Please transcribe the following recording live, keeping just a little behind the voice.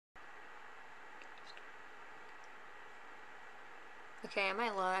Okay, am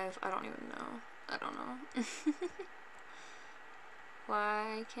I live? I don't even know. I don't know.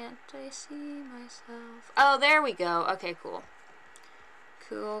 Why can't I see myself? Oh, there we go. Okay, cool.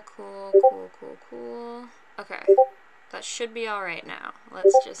 Cool. Okay. That should be alright now.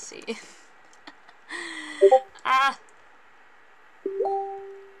 Let's just see. Ah!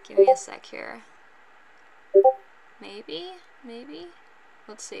 Give me a sec here. Maybe?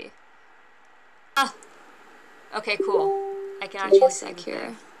 Let's see. Ah! Okay, cool. I can actually sec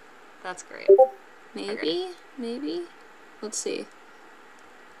here. That's great. Maybe? Let's see.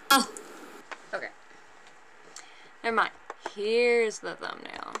 Ah! Okay. Never mind. Here's the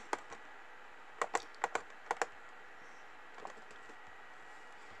thumbnail.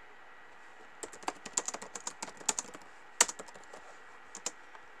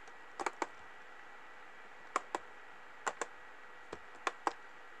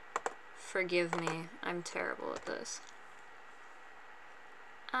 Forgive me, I'm terrible at this.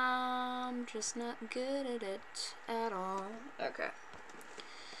 I'm just not good at it at all. Okay.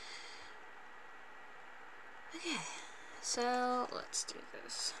 Okay, so let's do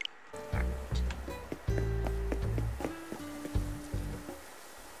this. Alright.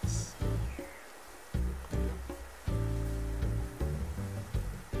 Let's see here.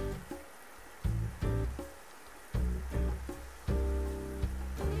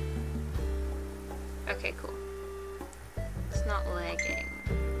 Okay, cool. It's not lagging,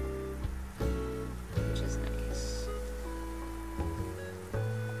 which is nice.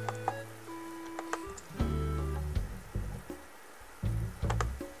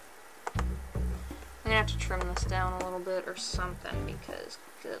 I'm gonna have to trim this down a little bit or something because,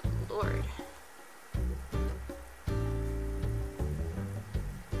 good lord.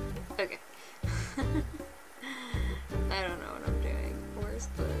 Okay. I don't know what I'm doing. Where's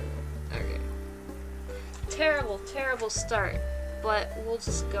the... Okay. Terrible start, but we'll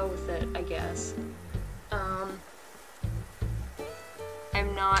just go with it, I guess. I'm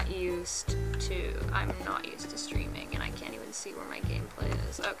not used to streaming, and I can't even see where my gameplay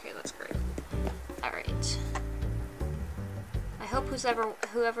is. Okay, that's great. Alright. I hope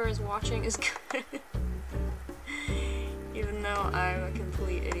whoever is watching is good. Even though I'm a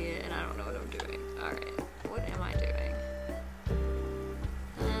complete idiot and I don't know what I'm doing. Alright, what am I doing?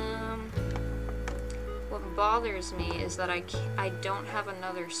 What bothers me is that I don't have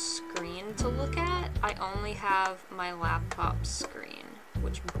another screen to look at. I only have my laptop screen,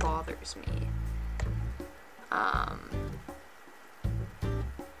 which bothers me.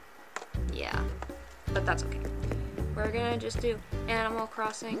 Yeah, but that's okay. We're gonna just do Animal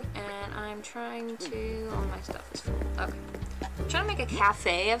Crossing, and I'm trying to... Oh, my stuff is full. Okay. I'm trying to make a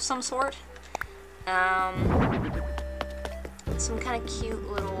cafe of some sort. Some kind of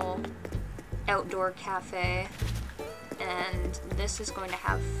cute little outdoor cafe, and this is going to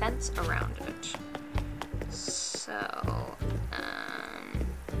have fence around it. So,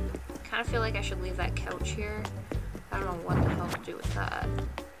 kind of feel like I should leave that couch here. I don't know what the hell to do with that.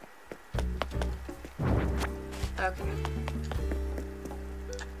 Okay.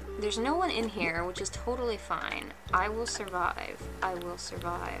 There's no one in here, which is totally fine. I will survive. I will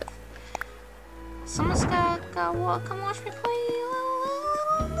survive. Someone's got come watch me play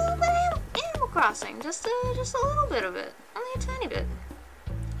a little bit of Animal Crossing. Just a little bit of it. Only a tiny bit.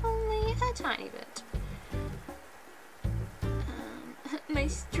 Only a tiny bit. My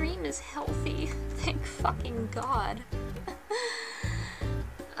stream is healthy. Thank fucking God.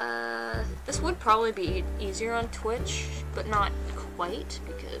 This would probably be easier on Twitch, but not quite,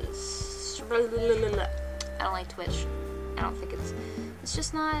 because I don't like Twitch. I don't think it's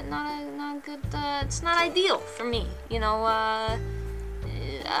just not a good, it's not ideal for me, you know.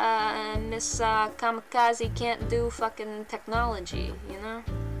 Miss Kamikaze can't do fucking technology, you know.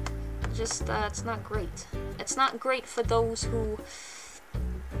 Just it's not great. It's not great for those who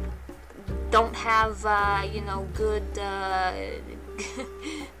don't have you know, good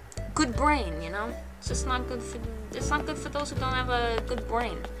good brain, you know. It's just not good for. It's not good for those who don't have a good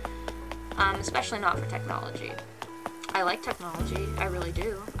brain. Especially not for technology. I like technology, I really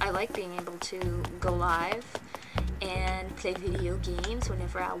do. I like being able to go live and play video games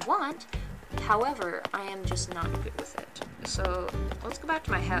whenever I want. However, I am just not good with it. So let's go back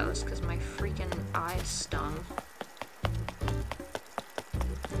to my house because my freaking eyes stung.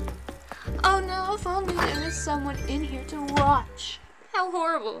 Oh no, if only there was someone in here to watch. How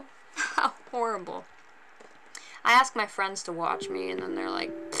horrible. How horrible. I asked my friends to watch me, and then they're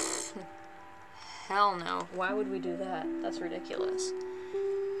like, hell no. Why would we do that? That's ridiculous.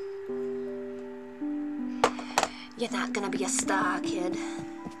 You're not gonna be a star, kid.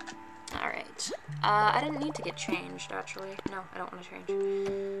 Alright. I didn't need to get changed, actually. No, I don't want to change.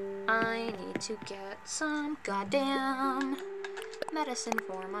 I need to get some goddamn medicine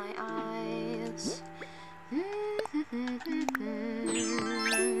for my eyes.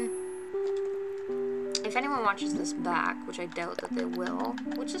 If anyone watches this back, which I doubt that they will,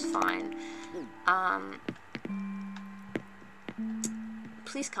 which is fine,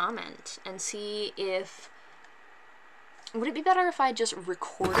 please comment and see if... Would it be better if I just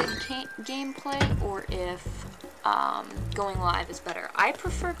recorded gameplay, or if going live is better? I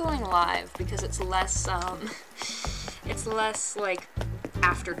prefer going live because it's less, like,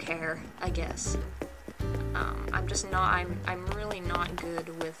 aftercare, I guess. I'm just not, I'm really not good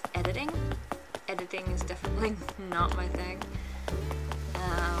with editing. Editing is definitely not my thing.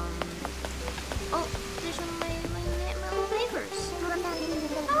 Oh, there's one of my little neighbors.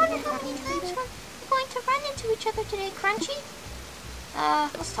 I wonder how many times we're going to run into each other today, Crunchy.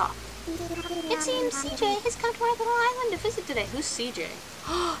 Let's talk. It seems CJ has come to our little island to visit today. Who's CJ?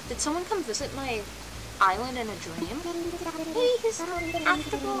 Did someone come visit my island in a dream? Maybe his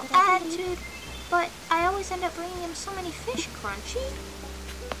affable attitude, but I always end up bringing him so many fish, Crunchy.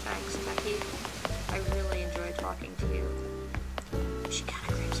 Thanks, Becky. I really enjoy talking to you. She kind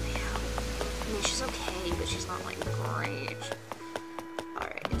of creeps me out. I mean, she's okay, but she's not, like, great.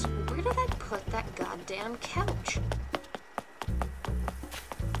 Alright, where did I put that goddamn couch?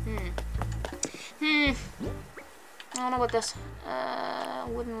 I don't know about this.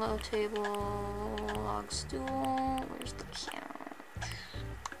 Wooden low table, log stool. Where's the couch?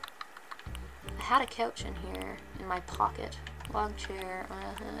 I had a couch in here, in my pocket. Log chair,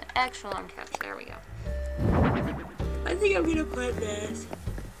 extra long couch. There we go. I think I'm gonna put this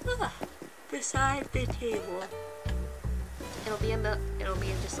beside the table. It'll be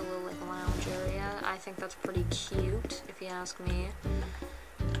just a little, like, lounge area. I think that's pretty cute, if you ask me.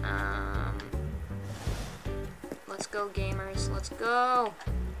 Let's go, gamers. Let's go.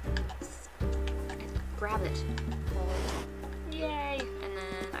 Grab it. Hold. Yay! And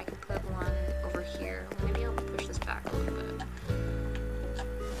then I can put one over here. Maybe I'll push this back a little bit.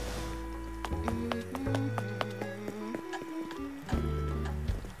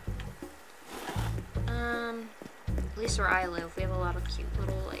 At least where I live, we have a lot of cute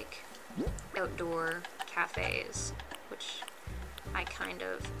little, like, outdoor cafes, which I kind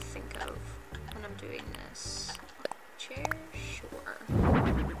of think of when I'm doing this. Chair? Sure.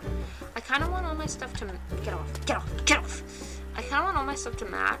 I kind of want all my stuff to... Get off! I kind of want all my stuff to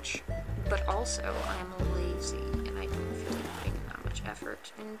match, but also I'm lazy, and I don't feel like putting that much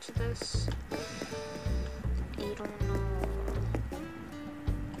effort into this. I don't know.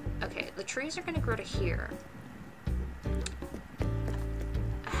 Okay, the trees are gonna grow to here.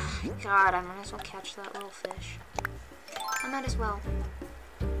 God, I might as well catch that little fish. I might as well.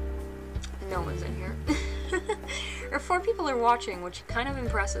 No one's in here. Or 4 people are watching, which kind of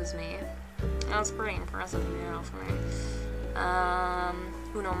impresses me. That's pretty impressive, you know, for me.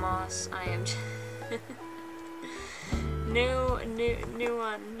 Uno Mas, I am... new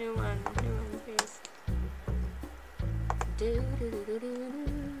one, please.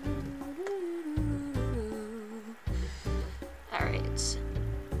 Alright.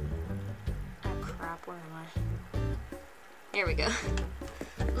 Where am I? Here we go.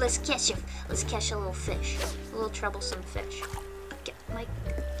 Let's catch a little fish. A little troublesome fish. Get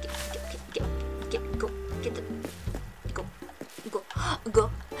the,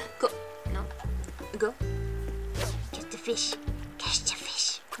 no, go. Get the fish, catch the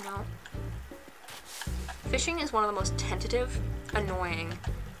fish. No. Fishing is one of the most tentative, annoying,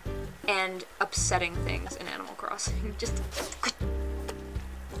 and upsetting things in Animal Crossing. Just...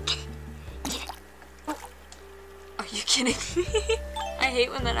 Are you kidding me? I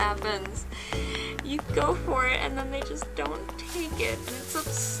hate when that happens. You go for it and then they just don't take it, and it's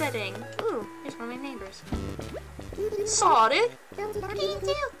upsetting. Ooh, here's one of my neighbors. Sorry. What do you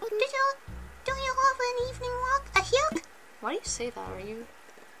do? Do you have an evening walk? A hilk? Why do you say that? Are you...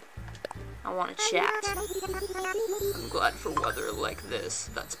 I want to chat. I'm glad for weather like this.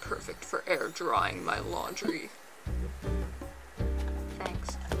 That's perfect for air drying my laundry.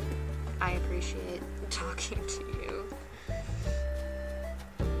 Thanks. I appreciate talking to you.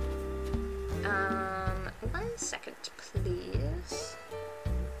 1 second, please.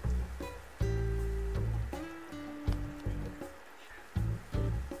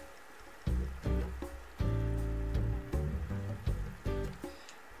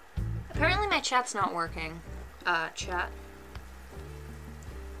 Apparently my chat's not working. Chat.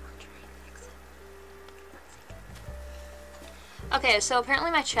 Okay, so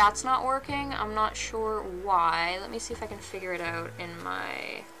apparently my chat's not working. I'm not sure why. Let me see if I can figure it out in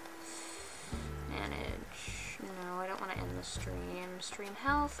my No, I don't want to end the stream. Stream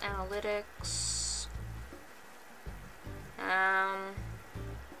health, analytics.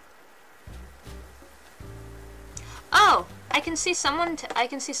 Oh, I can see someone. I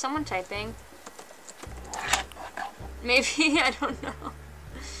can see someone typing. Maybe, I don't know.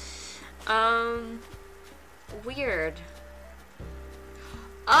 Weird.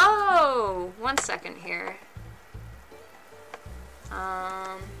 Oh, 1 second here.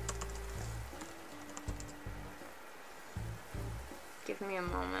 Give me a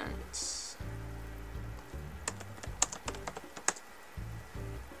moment.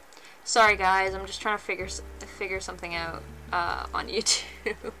 Sorry guys, I'm just trying to figure something out on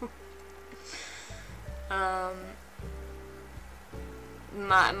YouTube.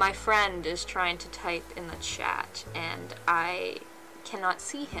 My friend is trying to type in the chat, and I cannot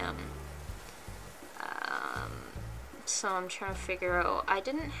see him. So I'm trying to figure out. I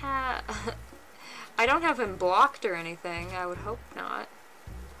don't have him blocked or anything. I would hope not.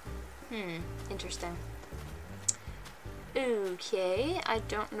 Interesting. Okay, I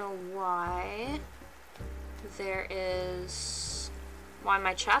don't know why why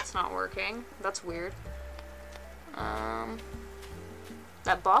my chat's not working. That's weird.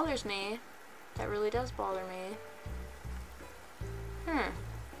 That bothers me. That really does bother me.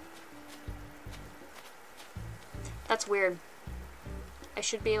 That's weird. I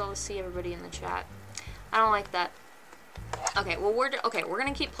should be able to see everybody in the chat. I don't like that. Okay, well we're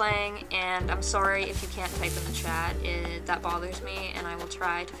gonna keep playing, and I'm sorry if you can't type in the chat. That bothers me, and I will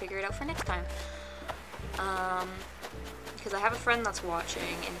try to figure it out for next time. Because I have a friend that's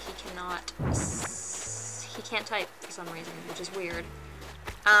watching, and he can't type for some reason, which is weird.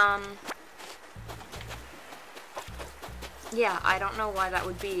 Yeah, I don't know why that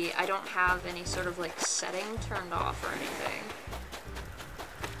would be. I don't have any sort of like setting turned off or anything.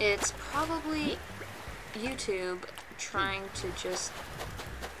 It's probably YouTube trying to just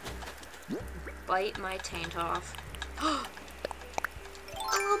bite my taint off. Oh,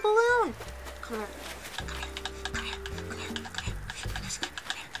 a little balloon! Come here.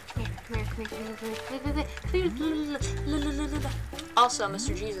 Also,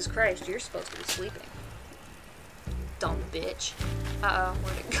 Mr. Jesus Christ, you're supposed to be sleeping. Dumb bitch. Uh-oh,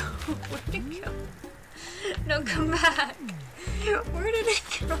 where'd it go? Where'd it go? No, come back. Where did it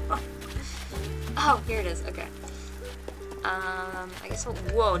go? Oh, here it is. Okay. I guess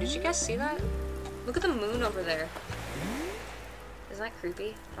whoa, did you guys see that? Look at the moon over there. Isn't that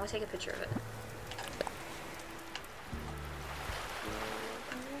creepy? I want to take a picture of it.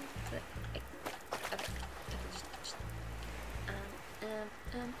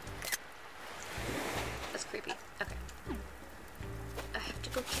 That's creepy. Okay. I have to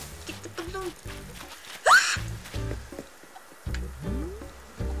go get the balloon.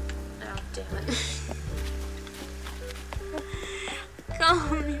 Oh, damn it.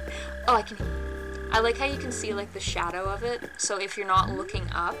 Come. Oh, I like how you can see like the shadow of it. So if you're not looking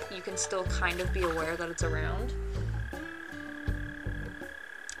up, you can still kind of be aware that it's around.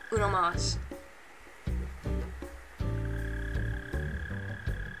 Uno mas.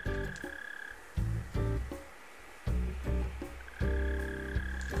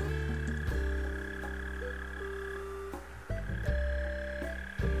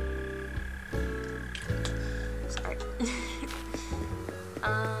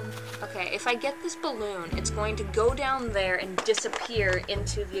 Okay, if I get this balloon, it's going to go down there and disappear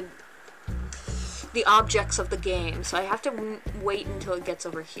into the objects of the game. So I have to wait until it gets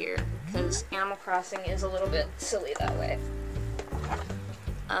over here, because Animal Crossing is a little bit silly that way.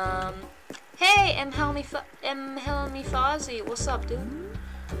 Hey, M. Helmy Fozzie, what's up, dude?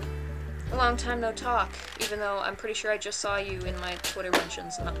 A long time no talk, even though I'm pretty sure I just saw you in my Twitter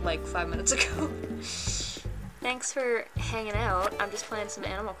mentions not like 5 minutes ago. Thanks for hanging out. I'm just playing some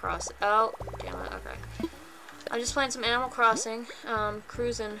Animal Crossing. Oh, damn it, okay. I'm just playing some Animal Crossing,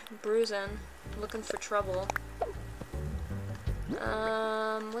 cruising, bruising, looking for trouble.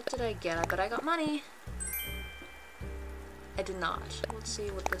 What did I get? I bet I got money. I did not. Let's see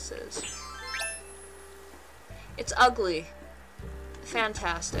what this is. It's ugly.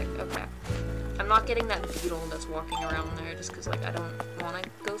 Fantastic, okay. I'm not getting that beetle that's walking around there just because, like, I don't want to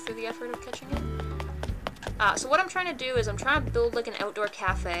go through the effort of catching it. So what I'm trying to do is I'm trying to build like an outdoor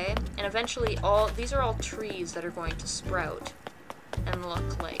cafe, and eventually these are all trees that are going to sprout and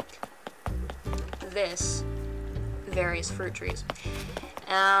look like this, various fruit trees.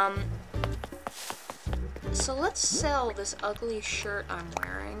 So let's sell this ugly shirt I'm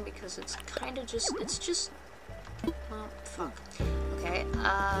wearing because it's kind of just, well, fuck. Okay,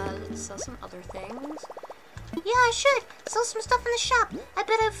 let's sell some other things. Yeah, I should sell some stuff in the shop. I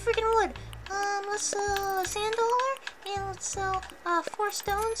bet I freaking would. Let's sell a sand dollar, and let's sell 4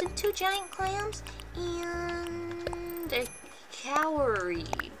 stones and 2 giant clams, and a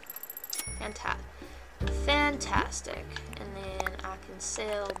cowrie. Fantastic. And then I can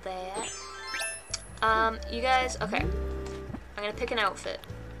sell that. You guys, okay. I'm gonna pick an outfit.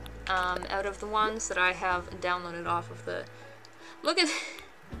 Out of the ones that I have downloaded off of the... Look at...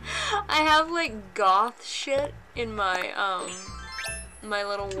 I have, like, goth shit in my, my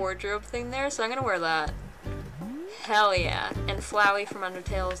little wardrobe thing there, so I'm gonna wear that. Hell yeah. And Flowey from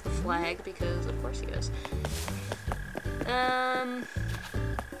Undertale is the flag, because of course he is.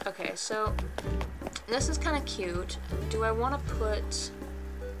 Okay, so this is kind of cute. Do I want to put...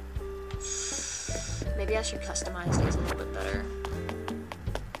 Maybe I should customize these a little bit better.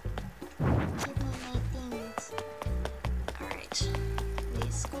 Give me my things. Alright.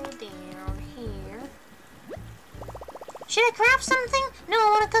 Let's go down here. Should I craft something? No, I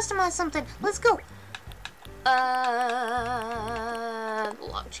want to customize something. Let's go.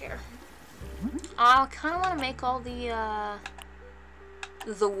 Log chair. I kind of want to make all the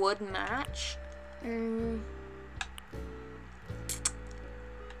wood match.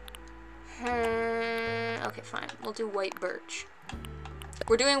 Okay, fine. We'll do white birch.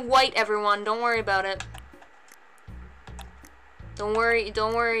 We're doing white, everyone. Don't worry about it. Don't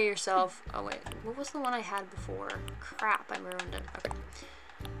worry yourself. Oh wait, what was the one I had before? Crap, I ruined it. Okay.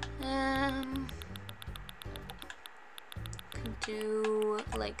 Could do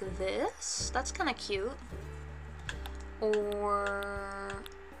like this. That's kind of cute. Or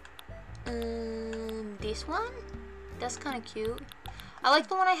this one. That's kind of cute. I like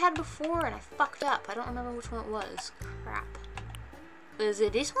the one I had before, and I fucked up. I don't remember which one it was. Crap. Was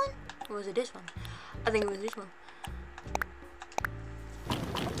it this one? Or was it this one? I think it was this one.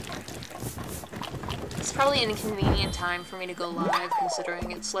 It's probably an inconvenient time for me to go live, considering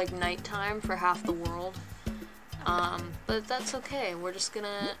it's like nighttime for half the world. But that's okay. We're just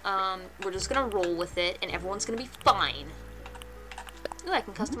gonna roll with it, and everyone's gonna be fine. Ooh, I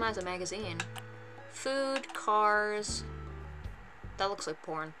can customize a magazine. Food, cars. That looks like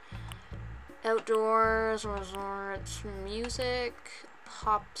porn. Outdoors, resorts, music,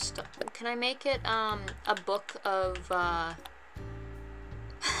 pop stuff. Can I make it, a book of,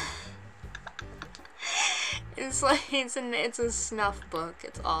 It's like, it's a snuff book.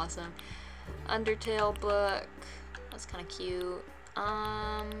 It's awesome. Undertale book. That's kind of cute.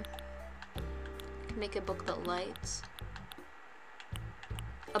 I can make a book that lights.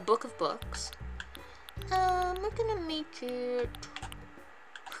 A book of books. We're gonna make it...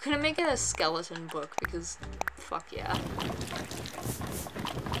 We're gonna make it a skeleton book, because fuck yeah.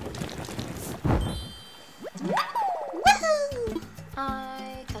 Woohoo!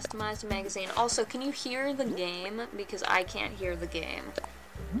 I customized a magazine. Also, can you hear the game? Because I can't hear the game.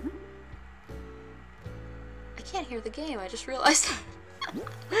 I can't hear the game, I just realized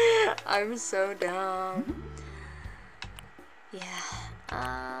that. I'm so dumb.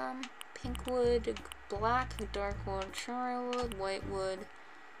 Yeah. Pink wood, black, dark wood, cherry wood, white wood,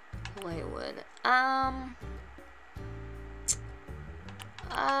 white wood.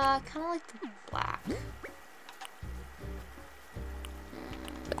 Kinda like the black.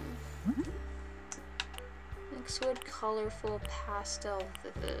 Mixed wood, colorful, pastel,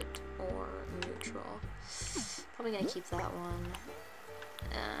 vivid, or neutral. Probably gonna keep that one.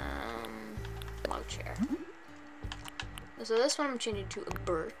 Log chair. So this one I'm changing to a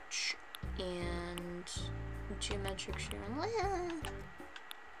birch and geometric sharing.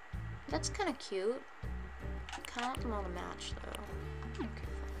 That's kind of cute. Kind of want them all to match though. Okay.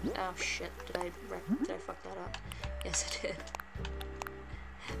 Oh shit! Did I fuck that up? Yes, I did.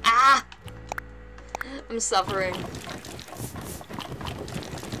 Ah! I'm suffering.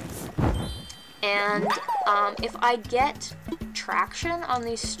 And if I get traction on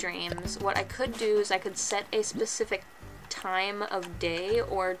these streams, what I could do is I could set a specific time of day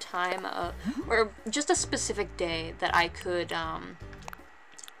or or just a specific day that I could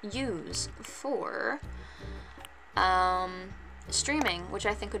use for streaming, which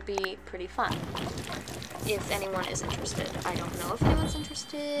I think would be pretty fun if anyone is interested. I don't know if anyone's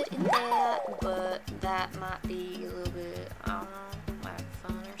interested in that, but that might be a little bit, I don't know, like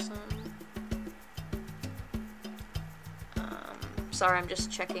fun or something. Sorry, I'm just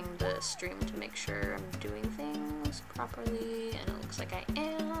checking the stream to make sure I'm doing things properly, and it looks like I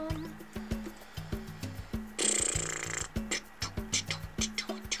am.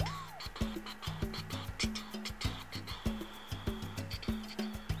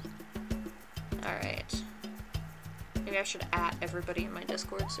 Alright. Maybe I should add everybody in my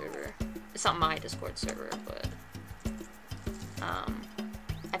Discord server. It's not my Discord server, but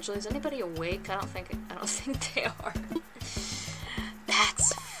I Actually, is anybody awake? I don't think they are.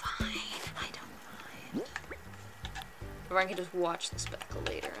 That's fine. I don't mind. Everyone can just watch this back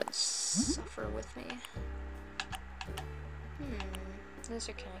later and suffer with me. Those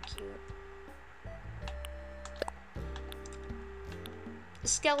are kind of cute. A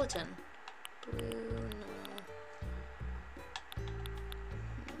skeleton. Blue, no.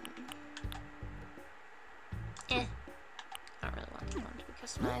 I don't really want them to be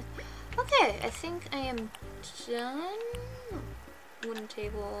customized. Okay, I think I am done. Wooden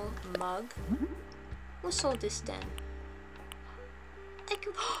table, mug. Who sold this then? I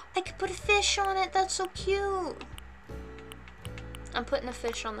could put a fish on it. That's so cute. I'm putting a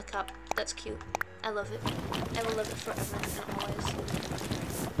fish on the cup. That's cute. I love it. I will love it forever and always.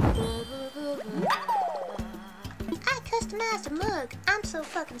 I customized a mug. I'm so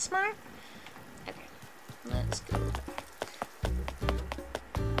fucking smart. Okay, let's go.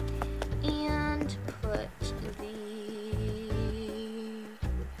 And put the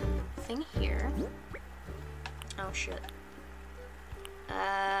thing here. Oh shit.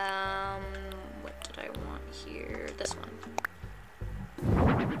 What did I want here? This one.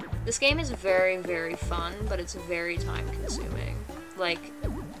 This game is very, very fun, but it's very time consuming. Like,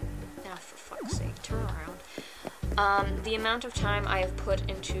 ah, for fuck's sake, turn around. The amount of time I have put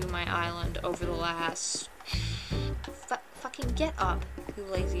into my island over the last... fucking get up, you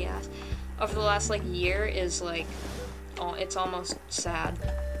lazy ass. Over the last, like, year is, like, oh, it's almost sad.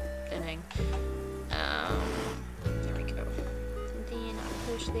 Ending. There we go. And then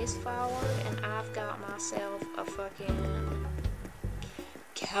I push this forward, and I've got myself a fucking...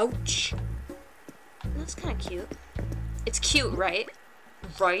 couch. That's kind of cute. It's cute, right?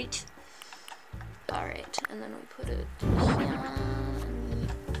 Right? Alright, and then we put it here.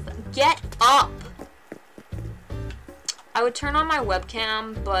 Get up! I would turn on my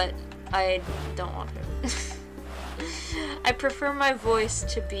webcam, but I don't want to. I prefer my voice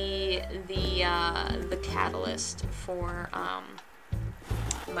to be the catalyst for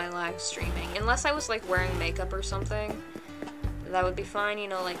my live streaming. Unless I was like wearing makeup or something. That would be fine, you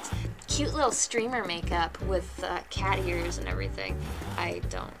know, like cute little streamer makeup with cat ears and everything. I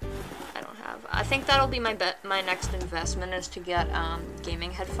don't have. I think that'll be my next investment is to get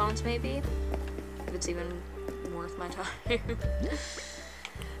gaming headphones, maybe, if it's even worth my time.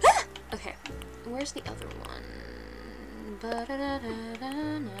 Okay, where's the other one?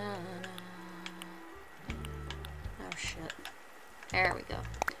 Oh shit! There we go.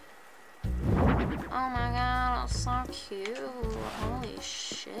 Oh my god, that's so cute. Holy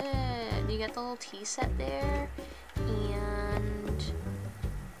shit. You get the little tea set there. And,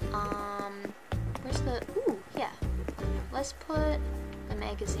 where's the, ooh, yeah. Let's put the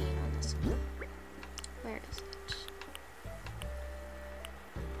magazine on this one. Where is it?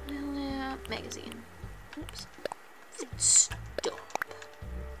 Well, yeah, magazine. Oops. Stop.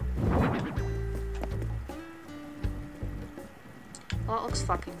 Well, it looks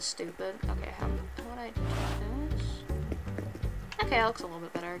fucking stupid. Okay, how would I do this? Okay, it looks a little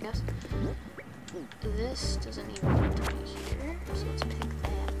bit better, I guess. This doesn't even need to be here, so let's pick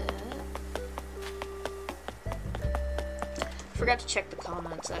that up. Forgot to check the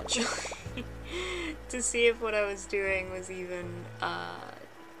comments, actually, to see if what I was doing was even,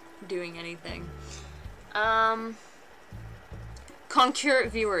 doing anything.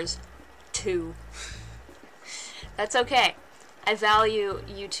 Concurrent viewers, 2. That's okay. I value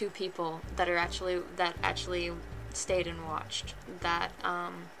you 2 people that actually stayed and watched.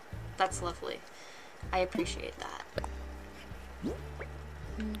 That's lovely. I appreciate that.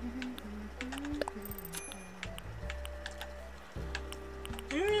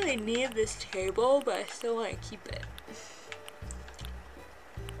 I don't really need this table, but I still want to keep it.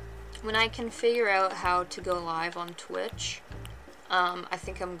 When I can figure out how to go live on Twitch, I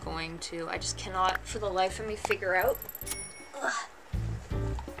think I'm going to. I just cannot, for the life of me, figure out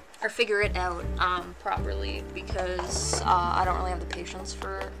properly, because I don't really have the patience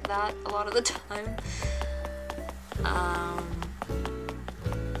for that a lot of the time.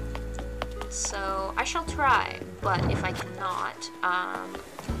 So I shall try, but if I cannot,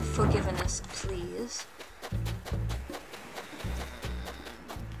 forgiveness, please.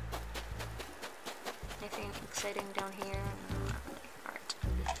 Anything exciting down here? No, not really. Alright.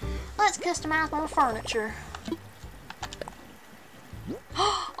 Let's customize more furniture.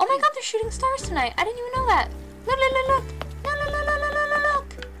 Oh my god, they're shooting stars tonight. I didn't even know that. Look, look, look, look. Look, look, look, look, look, look.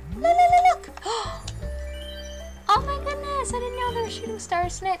 Look, look, look. Oh my goodness, I didn't know they were shooting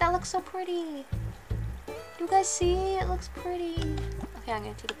stars tonight. That looks so pretty. Do you guys see? It looks pretty. Okay, I'm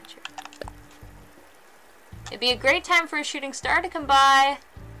gonna take a picture. It'd be a great time for a shooting star to come by.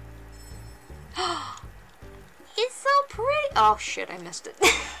 It's so pretty. Oh shit, I missed it.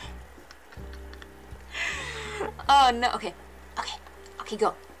 Oh no, okay. Okay. Okay,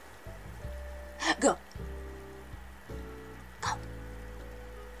 go. Go. Go.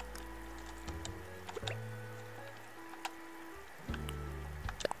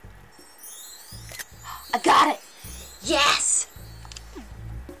 I got it! Yes!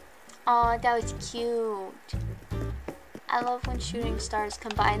 Oh, that was cute. I love when shooting stars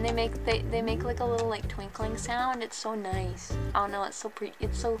come by and they make like a little like twinkling sound. It's so nice. I don't know, it's so pretty.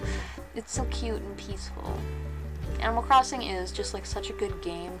 It's so cute and peaceful. Animal Crossing is just like such a good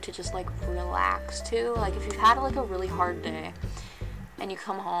game to just like relax to. Like if you've had like a really hard day and you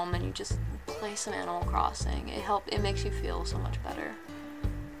come home and you just play some Animal Crossing, it makes you feel so much better.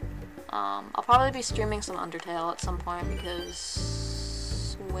 I'll probably be streaming some Undertale at some point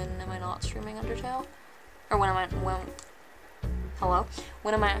because when am I not streaming Undertale? Or when am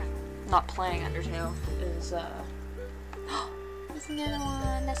I not playing Undertale is there's another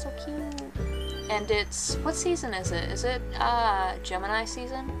one, that's so cute. And it's, what season is it? Is it Gemini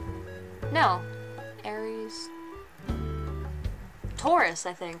season? No. Aries. Taurus,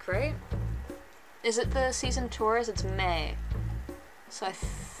 I think, right? Is it the season Taurus? It's May. So I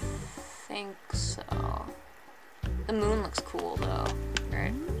think so. The moon looks cool though,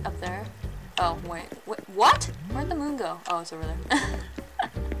 right up there. Oh wait, what? Where'd the moon go? Oh, it's over there.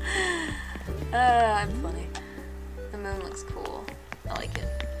 I'm funny. The moon looks cool. I like it.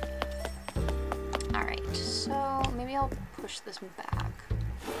 Alright, so maybe I'll push this back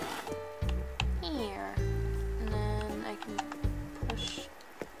here, and then I can push.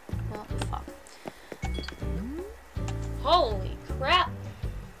 Well, fuck. Holy crap!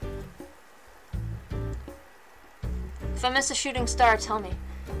 If I miss a shooting star, tell me.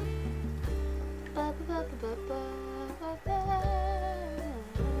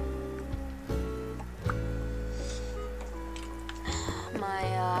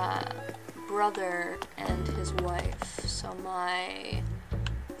 My brother and his wife, so my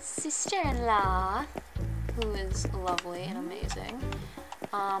sister-in-law, who is lovely and amazing,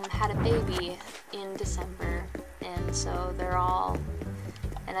 had a baby in December, and so they're all,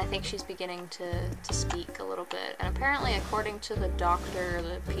 and I think she's beginning to speak a little bit, and apparently according to the doctor, or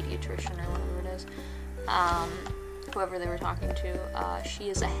the pediatrician, or whatever it is, whoever they were talking to, she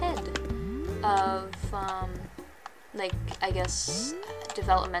is ahead of, like, I guess,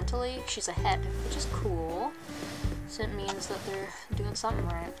 developmentally, she's ahead, which is cool, so it means that they're doing something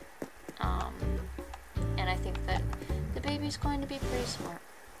right, and I think that the baby's going to be pretty smart.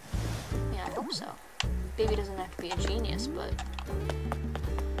 Yeah, I hope so. Baby doesn't have to be a genius, but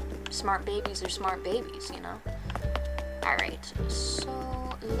smart babies are smart babies, you know? Alright, so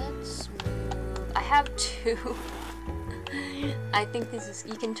let's move. I have two. I think this is,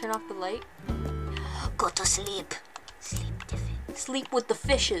 you can turn off the light. Go to sleep. Sleep with the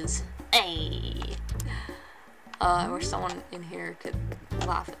fishes. Hey. I wish someone in here could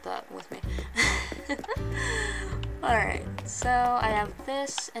laugh at that with me. Alright, so I have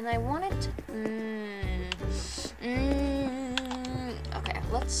this, and I wanted to... Okay,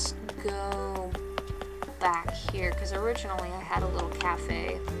 let's go back here, because originally I had a little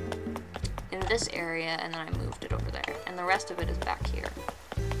cafe in this area, and then I moved it over there, and the rest of it is back here.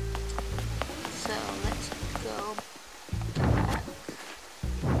 So let's go back.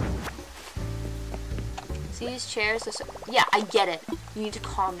 See these chairs? They're so, yeah, I get it. You need to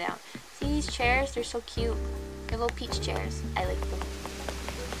calm down. See these chairs? They're so cute. They're little peach chairs. I like them.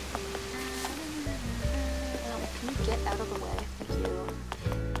 Can you get out of the way? Thank you.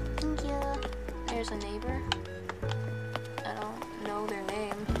 Thank you. There's a neighbor. I don't know their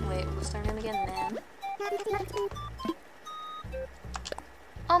name. Wait, what's their name again? Man.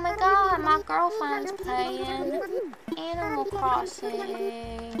 Oh my god, my girlfriend's playing Animal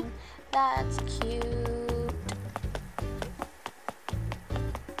Crossing. That's cute.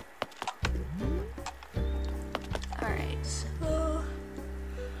 Alright, so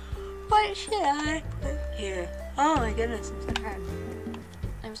what should I put here? Oh my goodness, I'm so tired.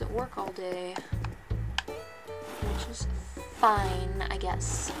 I was at work all day, which is fine, I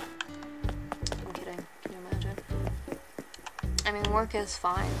guess. I'm kidding. Can you imagine? I mean, work is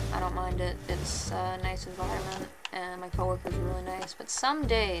fine. I don't mind it. It's a nice environment, and my coworkers are really nice. But some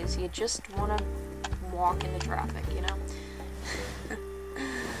days, you just want to walk into traffic, you know?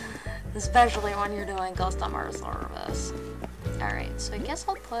 Especially when you're doing customer service. Alright, so I guess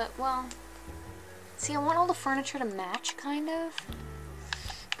I'll put, well... See, I want all the furniture to match, kind of.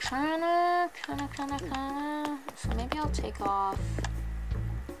 Kinda. So maybe I'll take off...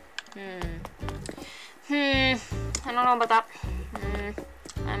 I don't know about that.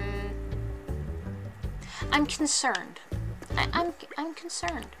 I'm concerned. I'm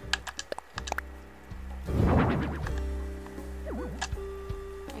concerned. Are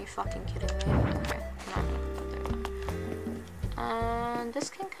you fucking kidding me? Okay, I'm not gonna put that there. This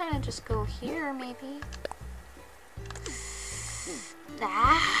can kind of just go here, maybe.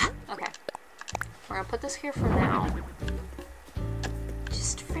 Ah! Okay. We're gonna put this here for now.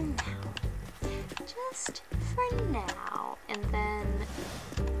 Just for now. Just for now. And then...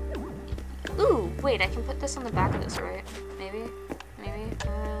 Ooh, wait, I can put this on the back of this, right? Maybe? Maybe?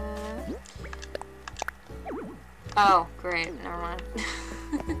 Oh, great. Never mind.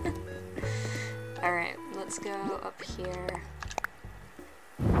 Alright, let's go up here.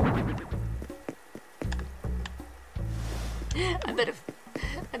 I bet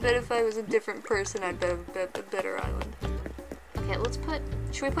if I was a different person, I'd bet a better island. Okay, let's put...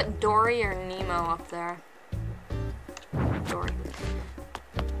 Should we put Dory or Nemo up there? Dory.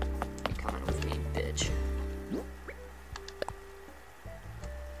 You're coming with me, bitch.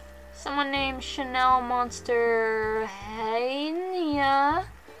 Someone named Chanel Monster. Hey, Nia.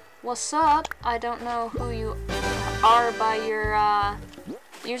 What's up? I don't know who you are by your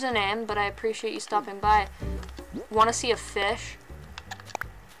username, but I appreciate you stopping by. Want to see a fish?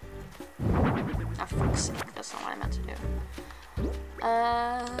 Oh, fuck's sake. That's not what I meant to do.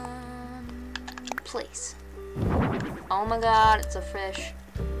 Place. Oh my god, it's a fish.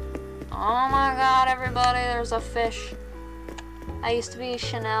 Oh my god, everybody, there's a fish. I used to be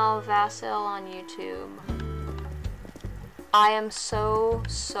Chanel Vasil on YouTube. I am so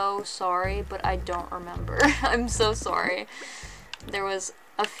sorry, but I don't remember. I'm so sorry. There was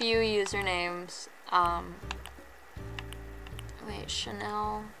a few usernames. Wait,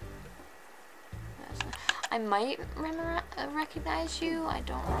 Chanel. I might recognize you. I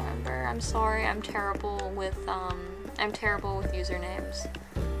don't remember. I'm sorry. I'm terrible with usernames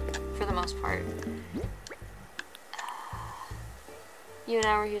for the most part. You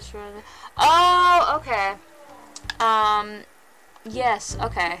never used for the... Oh, okay. Yes,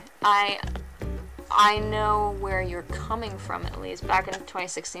 okay. I know where you're coming from, at least. Back in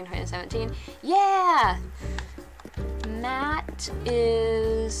 2016, 2017. Yeah! Matt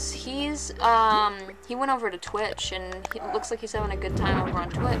is... he went over to Twitch, and it looks like he's having a good time over on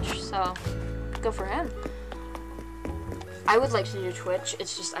Twitch, so good for him. I would like to do Twitch,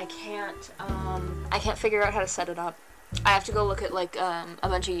 it's just I can't figure out how to set it up. I have to go look at, like, a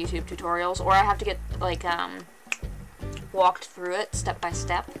bunch of YouTube tutorials, or I have to get, like, walked through it step by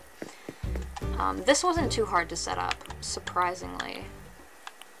step. This wasn't too hard to set up, surprisingly.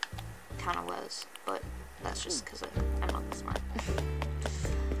 Kinda was, but that's just because I'm not that smart.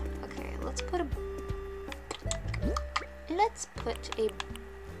 Okay, let's put a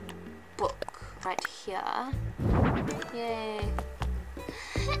book right here. Yay.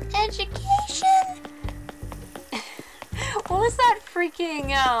 Education! What was that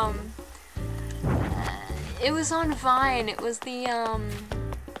freaking, it was on Vine. It was the,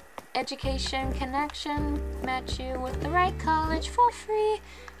 Education Connection. Match you with the right college for free.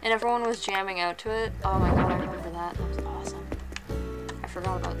 And everyone was jamming out to it. Oh my god, I remember that. That was awesome. I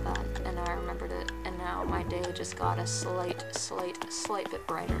forgot about that. And now I remembered it. And now my day just got a slight bit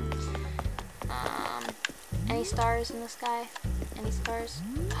brighter. Any stars in the sky? Any stars?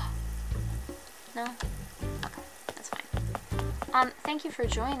 No? Okay, that's fine. Thank you for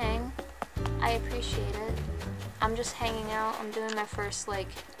joining. I appreciate it. I'm just hanging out. I'm doing my first, like,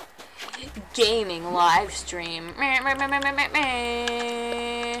 gaming live stream.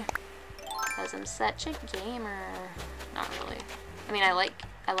 Because I'm such a gamer. Not really. I mean, I like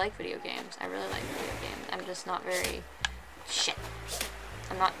video games. I really like video games. I'm just not very... Shit.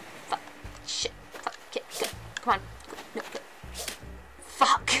 I'm not... Fuck. Shit. Fuck. Get. Come on. No.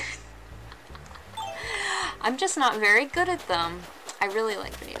 Fuck. I'm just not very good at them. I really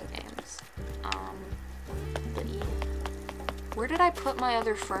like video games. But yeah. Where did I put my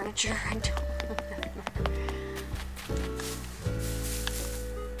other furniture? I don't remember.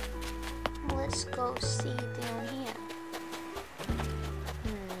 Let's go see down here.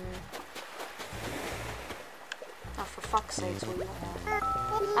 Oh, for fuck's sakes, what do you want?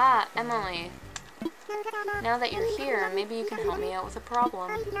 Ah, Emily. Now that you're here, maybe you can help me out with a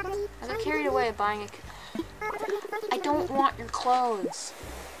problem. I got carried away buying a... I don't want your clothes.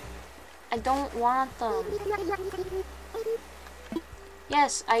 I don't want them.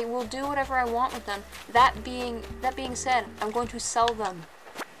 Yes, I will do whatever I want with them. That being said, I'm going to sell them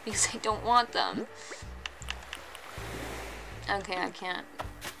because I don't want them. Okay, I can't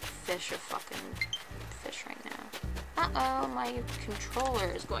fish a fucking fish right now. Uh-oh, my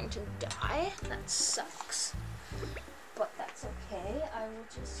controller is going to die. That sucks. But that's okay. I will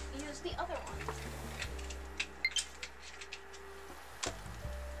just use the other one.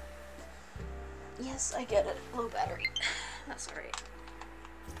 Yes, I get it. Low battery. That's alright.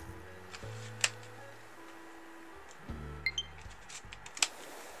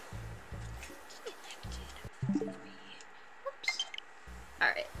 Oops.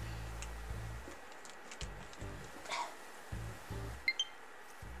 Alright.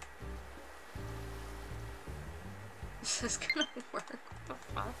 Is this gonna work? What the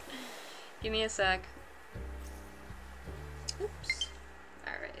fuck? Give me a sec. Oops.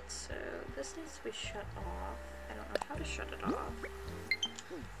 Alright, so this needs to be shut off. I don't know how to shut it off.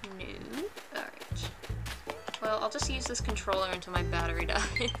 No. Alright. Well, I'll just use this controller until my battery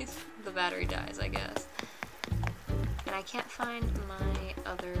dies. The battery dies, I guess. And I can't find my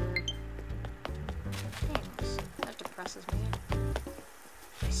other things. That depresses me.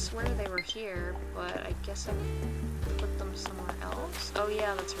 I swear they were here, but I guess I put them somewhere else. Oh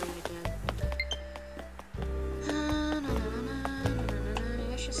yeah, that's right, I did.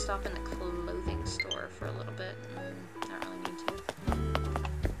 Maybe I should stop in the clothing store for a little bit. I don't really need to.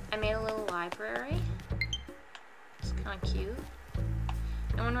 I made a little library. It's kind of cute.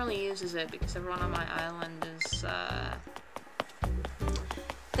 No one really uses it because everyone on my island is,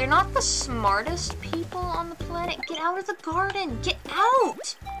 they're not the smartest people on the planet. Get out of the garden! Get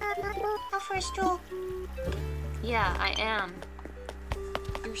out! Out for a stroll. Yeah, I am.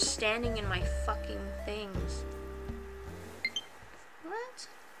 You're standing in my fucking things. What?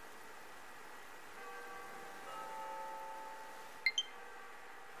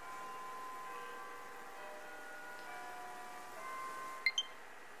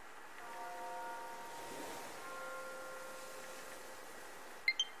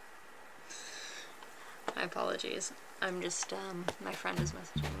 My apologies. I'm just, my friend is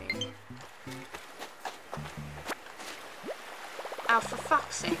messaging me. Oh, for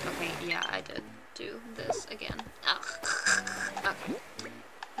fuck's sake. Okay, yeah, I did do this again. Ugh. Okay.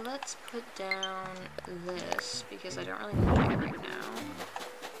 Let's put down this, because I don't really need it right now.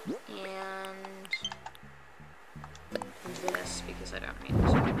 And this, because I don't need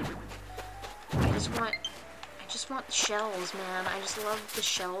this one. I just want the shells, man. I just love the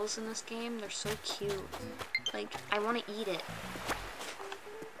shells in this game. They're so cute. Like, I want to eat it.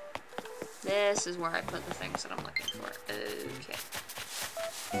 This is where I put the things that I'm looking for. Okay.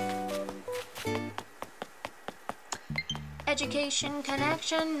 Education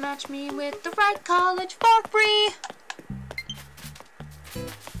connection, match me with the right college for free.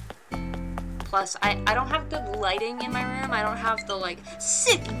 Plus, I don't have good lighting in my room. I don't have the, like,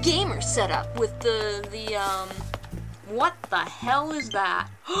 sick gamer setup with the what the hell is that?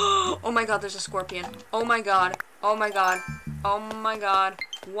 Oh my god, there's a scorpion. Oh my god. Oh my god. Oh my god.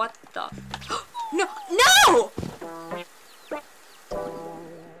 What the? No! No!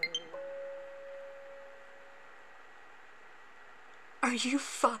 Are you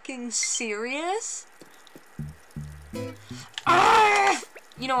fucking serious? Arrgh!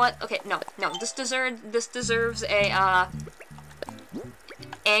 You know what? Okay, no. This deserves a,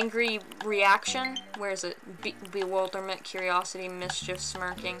 angry reaction. Where is it? Bewilderment, curiosity, mischief,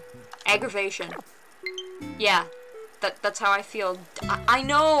 smirking. Aggravation. Yeah. That's how I feel. I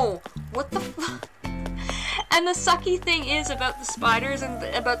know! What the fuck? And the sucky thing is about the spiders and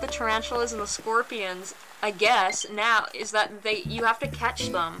about the tarantulas and the scorpions, I guess, now, is that you have to catch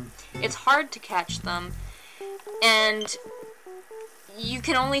them. It's hard to catch them. And you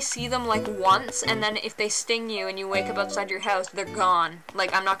can only see them, like, once, and then if they sting you and you wake up outside your house, they're gone.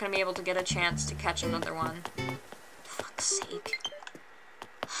 Like, I'm not gonna be able to get a chance to catch another one. For fuck's sake.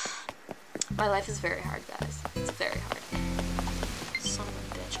 My life is very hard, guys. It's very hard. Son of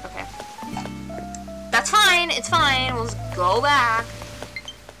a bitch. Okay. That's fine! It's fine! We'll just go back.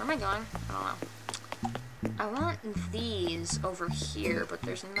 Where am I going? I don't know. I want these over here, but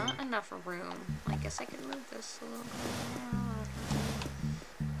there's not enough room. I guess I could move this a little bit.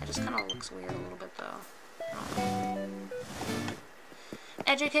 It just kind of looks weird a little bit, though.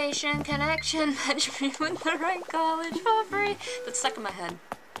 Education connection, match me with the right college for free. That's stuck in my head.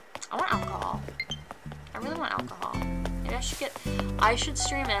 I want alcohol. I really want alcohol. Maybe I should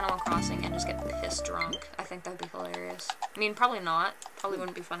stream Animal Crossing and just get pissed drunk. I think that'd be hilarious. I mean, probably not. Probably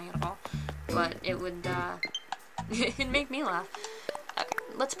wouldn't be funny at all. But it would, it'd make me laugh. Okay,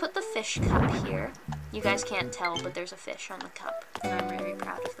 let's put the fish cup here. You guys can't tell, but there's a fish on the cup. And I'm very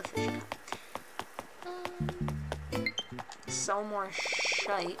proud of the fish cup. Sell more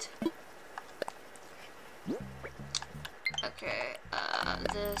shite. Okay,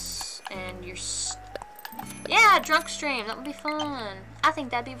 this, and your yeah, drunk stream, that would be fun. I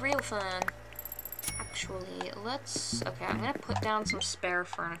think that'd be real fun. Actually, let's, okay, I'm gonna put down some spare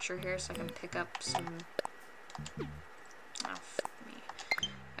furniture here so I can pick up some, oh, fuck me.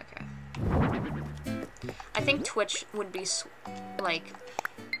 Okay. I think Twitch would be, like,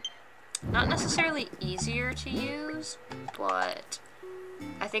 not necessarily easier to use, but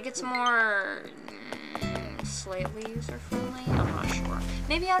I think it's more slightly user-friendly. I'm not sure.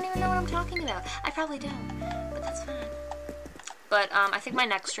 Maybe I don't even know what I'm talking about. I probably don't, but that's fine. But I think my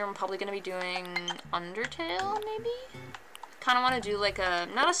next stream I'm probably going to be doing Undertale, maybe? Kind of want to do like a,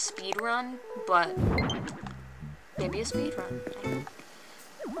 not a speed run, but maybe a speed run.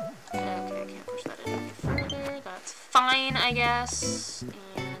 Okay, I can't push that any further. That's fine, I guess.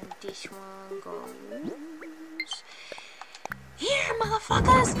 And this one goes here,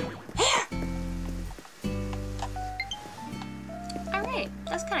 motherfuckers! Here! Alright,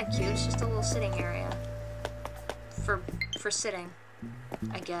 that's kind of cute. It's just a little sitting area. For sitting,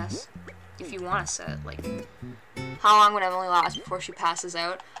 I guess. If you want to sit, like, how long would Emily last before she passes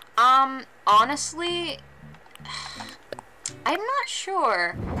out? Honestly, I'm not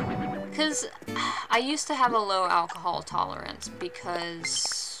sure, because I used to have a low alcohol tolerance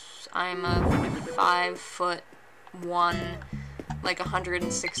because I'm a 5'1", like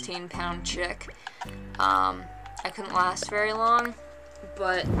 116-pound chick. I couldn't last very long.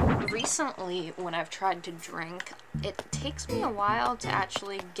 But recently, when I've tried to drink, it takes me a while to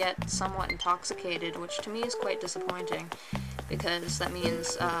actually get somewhat intoxicated, which to me is quite disappointing, because that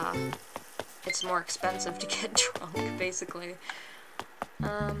means it's more expensive to get drunk, basically.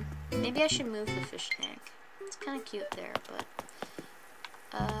 Maybe I should move the fish tank. It's kind of cute there, but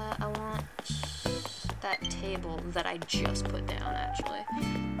I want that table that I just put down, actually.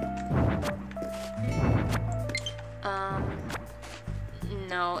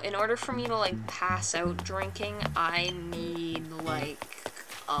 No, in order for me to, like, pass out drinking, I need, like,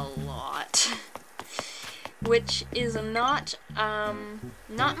 a lot. Which is not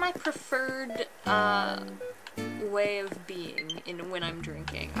my preferred, way of being when I'm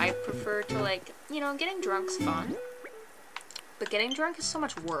drinking. I prefer to, like, you know, getting drunk's fun, but getting drunk is so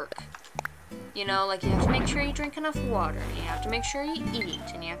much work. You know, like, you have to make sure you drink enough water, and you have to make sure you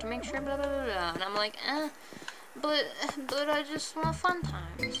eat, and you have to make sure blah, blah, blah, blah, and I'm like, but I just want fun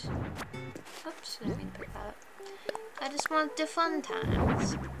times. Oops, didn't mean to pick that up. I just want the fun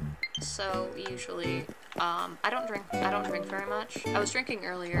times. So, usually, I don't drink very much. I was drinking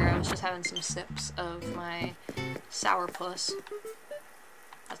earlier, I was just having some sips of my sourpuss.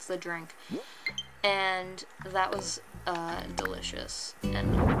 That's the drink. And that was, delicious.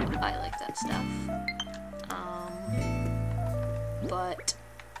 And I like that stuff. But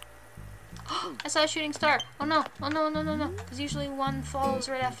I saw a shooting star. Oh no, oh no, no, no, no. Because usually one falls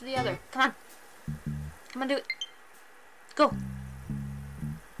right after the other. Come on. Come on, do it. Go.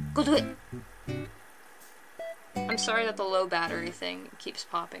 Go do it. I'm sorry that the low battery thing keeps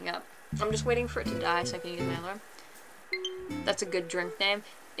popping up. I'm just waiting for it to die so I can use my alarm. That's a good drink name.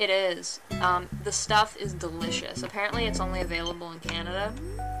 It is. The stuff is delicious. Apparently it's only available in Canada,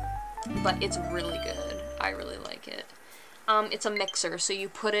 but it's really good. I really like it. It's a mixer, so you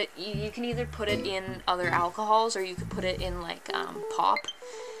put it, you can either put it in other alcohols, or you could put it in, like, pop.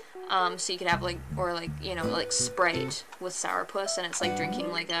 So you could have, like, or, like, you know, like, Sprite with sourpuss, and it's like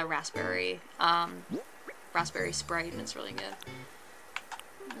drinking, like, a raspberry Sprite, and it's really good.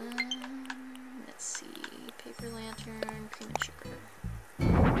 Let's see, paper lantern, cream and sugar.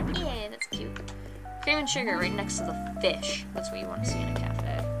 Yeah, that's cute. Cream and sugar right next to the fish. That's what you want to see in a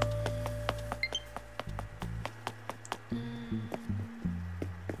cafe.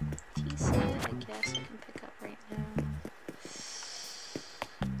 I guess I can pick up right now.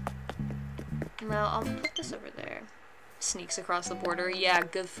 Well, I'll put this over there. Sneaks across the border. Yeah,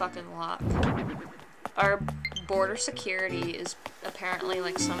 good fucking luck. Our border security is apparently,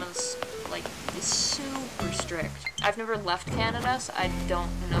 like, some of this, like, is super strict. I've never left Canada, so I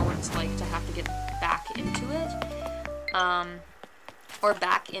don't know what it's like to have to get back into it. Or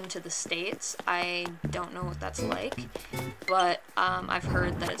back into the States. I don't know what that's like, but I've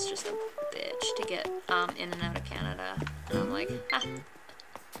heard that it's just a bitch to get in and out of Canada, and I'm like, ah.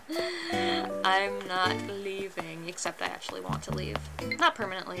 I'm not leaving, except I actually want to leave. Not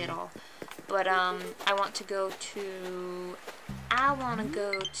permanently at all, but I want to go to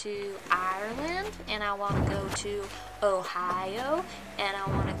Ireland, and I want to go to Ohio, and I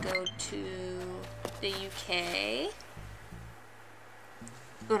want to go to the UK.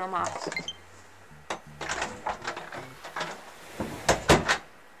 Uno mas.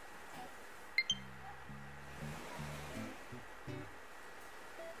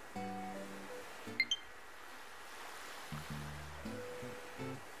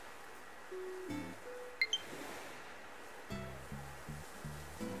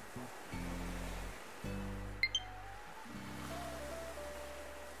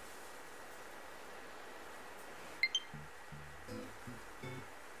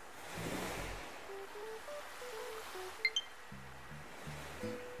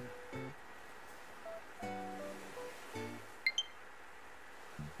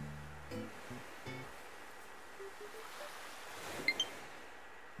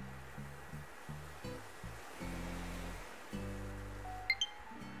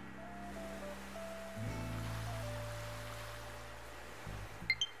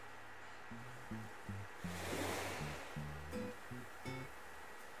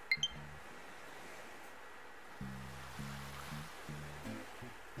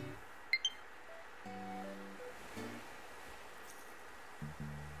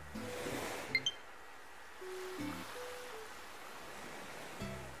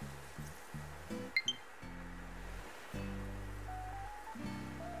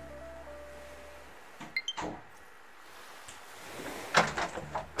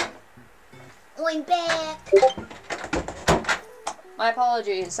 going back. My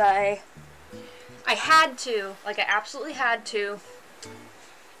apologies. I had to, like I absolutely had to,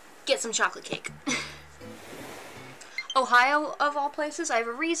 get some chocolate cake. Ohio, of all places, I have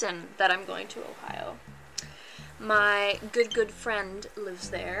a reason that I'm going to Ohio. My good friend lives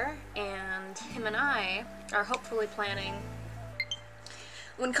there, and him and I are hopefully planning,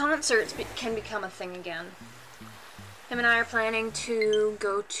 when concerts can become a thing again, him and I are planning to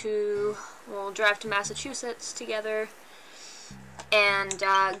we'll drive to Massachusetts together and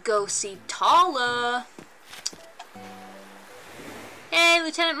go see Tala. Hey,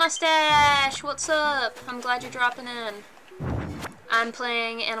 Lieutenant Mustache, what's up? I'm glad you're dropping in. I'm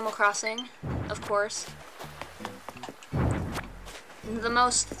playing Animal Crossing, of course. The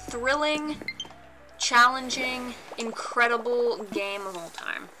most thrilling, challenging, incredible game of all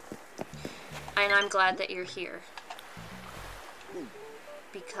time. And I'm glad that you're here.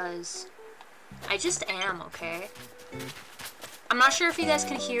 Because I just am, okay? I'm not sure if you guys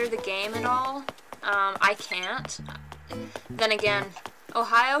can hear the game at all. I can't. Then again,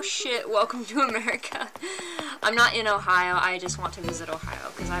 Ohio? Shit, welcome to America. I'm not in Ohio, I just want to visit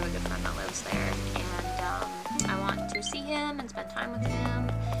Ohio because I have a good friend that lives there. And I want to see him and spend time with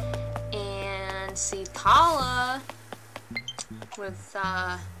him. And see Tala with,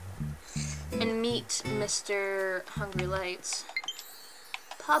 and meet Mr. Hungry Lights.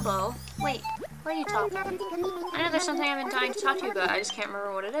 Pubbo? Wait, what are you talking about? I know there's something I've been dying to talk to you about, I just can't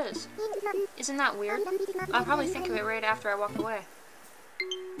remember what it is. Isn't that weird? I'll probably think of it right after I walk away.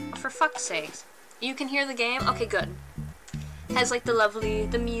 For fuck's sake. You can hear the game? Okay, good. Has like the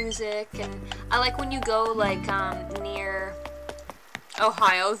music, and I like when you go like, near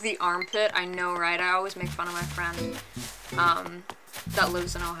Ohio, the armpit. I know, right? I always make fun of my friend, that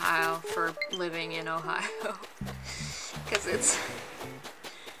lives in Ohio for living in Ohio. Because it's...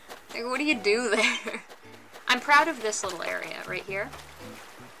 like, what do you do there? I'm proud of this little area right here.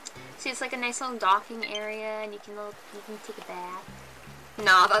 See, it's like a nice little docking area, and you can take a bath.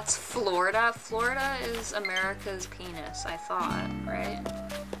 Nah, that's Florida. Florida is America's penis, I thought, right?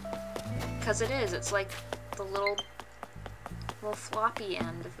 Because it is. It's like the little floppy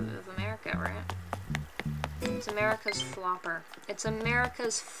end of America, right? It's America's flopper. It's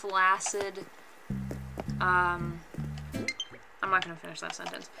America's flaccid, I'm not gonna finish that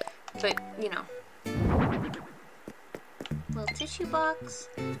sentence. But, you know. Little tissue box.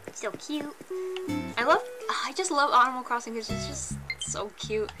 So cute. I just love Animal Crossing because it's just so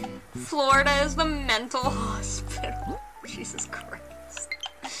cute. Florida is the mental hospital. Jesus Christ.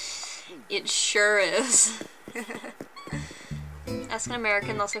 It sure is. Ask an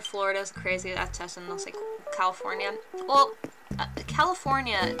American, they'll say Florida is crazy. Ask Tessin, they'll say California. Well,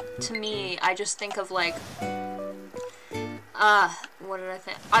 California, to me, I just think of like... what did I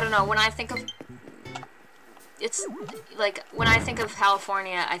think? I don't know, when I think of... It's, like, when I think of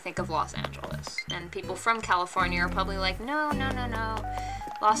California, I think of Los Angeles. And people from California are probably like, no.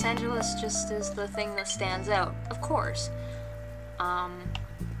 Los Angeles just is the thing that stands out. Of course. And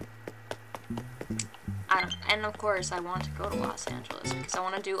of course, I want to go to Los Angeles because I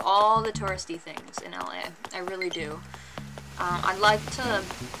want to do all the touristy things in LA. I really do. I'd like to...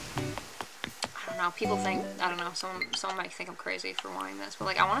 I don't know, people think, I don't know, someone might think I'm crazy for wanting this, but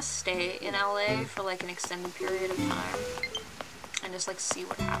like I want to stay in LA for like an extended period of time and just like see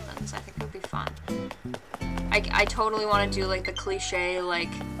what happens. I think it would be fun. I totally want to do like the cliche, like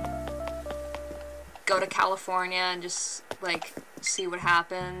go to California and just like see what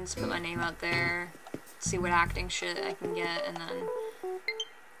happens, put my name out there, see what acting shit I can get, and then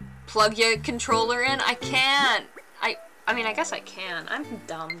plug your controller in. I can't. I mean, I guess I can. I'm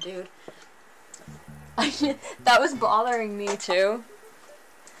dumb, dude. That was bothering me too.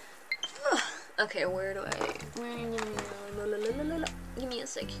 Okay, where do I... Give me a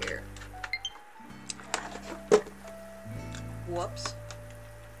sec here. Whoops.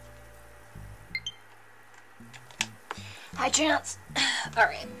 Hi, Chance.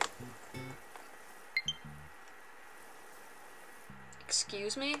 Alright.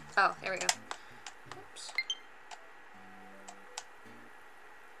 Excuse me? Oh, there we go. Oops.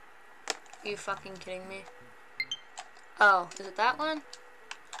 Are you fucking kidding me? Oh, is it that one?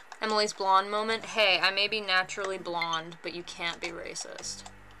 Emily's blonde moment. Hey, I may be naturally blonde, but you can't be racist.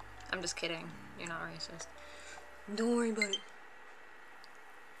 I'm just kidding. You're not racist. Don't worry about it.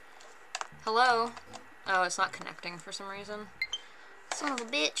 Hello? Oh, it's not connecting for some reason. Son of a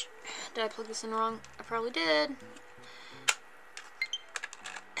bitch. Did I plug this in wrong? I probably did.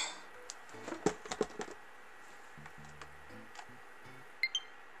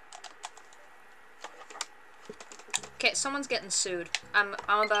 Okay, someone's getting sued. I'm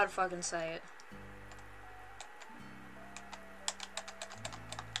about to fucking say it.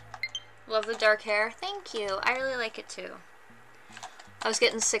 love the dark hair. Thank you. I really like it too. I was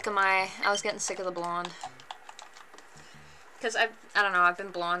getting sick of the blonde. Because I don't know, I've been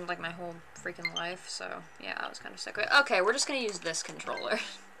blonde like my whole freaking life, so yeah, I was kind of sick of it. Okay, we're just gonna use this controller.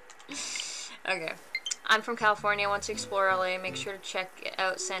 Okay. I'm from California, want to explore LA, make sure to check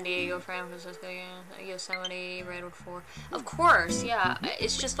out San Diego, San Francisco, Yosemite, Redwood 4. Of course, yeah.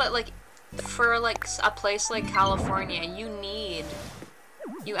 It's just like for like a place like California,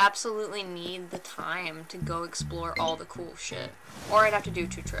 you absolutely need the time to go explore all the cool shit. Or I'd have to do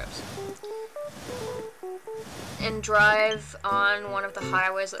 2 trips. And drive on one of the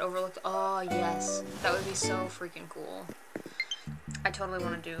highways that overlook. Oh yes, that would be so freaking cool. I totally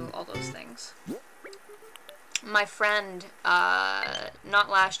want to do all those things. My friend, not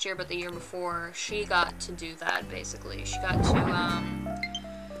last year but the year before, she got to do that basically. She got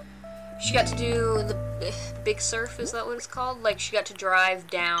to do the Big Surf, is that what it's called? Like, she got to drive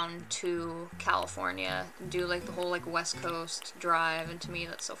down to California, do like the whole like West Coast drive, and to me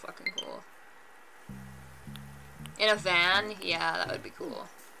that's so fucking cool. In a van? Yeah, that would be cool.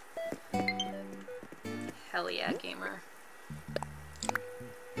 Hell yeah, gamer.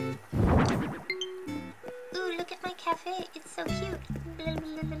 Ooh, look at my cafe. It's so cute. Blah,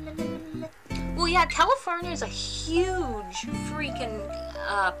 blah, blah, blah, blah. Well, yeah, California is a huge freaking,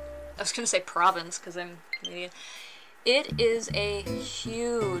 I was gonna say province, because I'm Canadian. It is a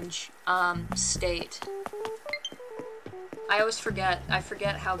huge, state. I always forget. I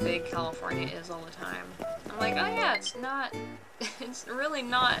forget how big California is all the time. I'm like, oh yeah, it's not, it's really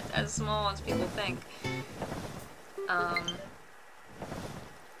not as small as people think.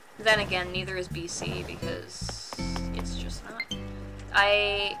 Then again, neither is BC, because it's just not.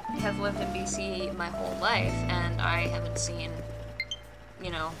 I have lived in BC my whole life, and I haven't seen,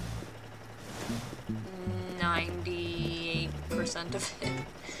 you know, 98% of it.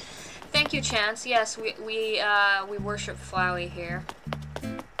 Thank you, Chance. Yes, we worship Flowey here,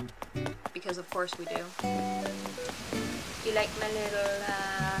 because of course we do. You like my little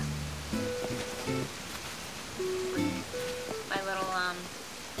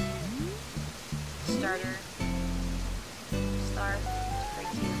starter star? It's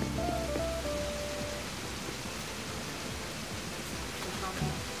pretty cute.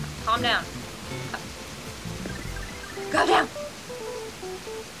 Calm down. Go down.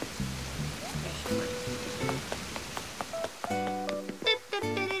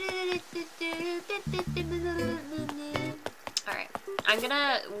 Alright, I'm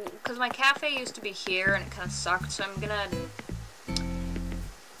gonna, because my cafe used to be here and it kind of sucked, so I'm gonna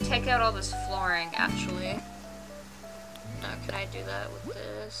take out all this flooring, actually. No, can I do that with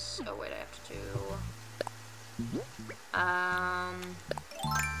this? Oh wait, I have to do...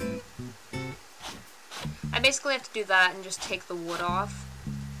 I basically have to do that and just take the wood off.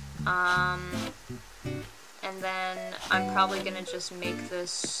 And then I'm probably gonna just make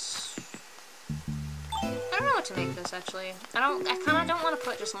this... I don't know what to make this, actually. I kinda don't want to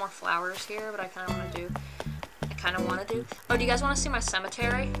put just more flowers here, but I kinda want to do... Oh, do you guys want to see my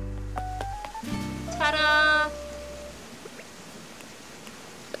cemetery? Ta-da!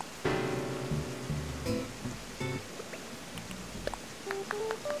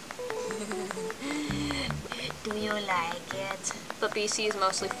 Do you like it? But BC is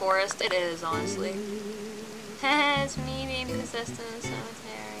mostly forest. It is, honestly. It's me being possessed in the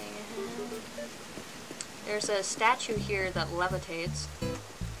cemetery. There's a statue here that levitates.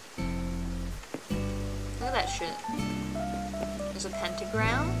 Look at that shit. There's a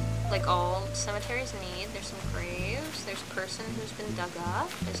pentagram, like all cemeteries need. There's some graves. There's a person who's been dug up.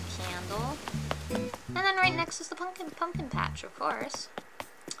 There's a candle. And then right next is the pumpkin patch, of course.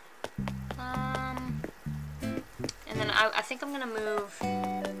 And then I think I'm gonna move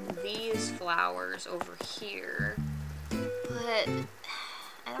these flowers over here. But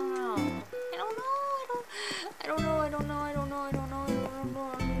I don't know.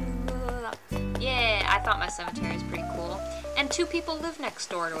 Yeah, I thought my cemetery is pretty cool. And 2 people live next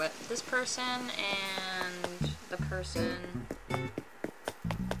door to it. This person and the person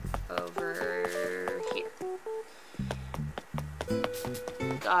over here.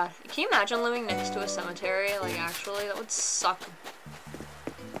 God, can you imagine living next to a cemetery? Like, actually, that would suck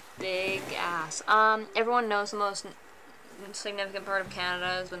big ass. Everyone knows the most significant part of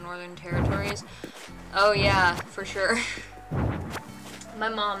Canada is the Northern Territories. Oh yeah, for sure. My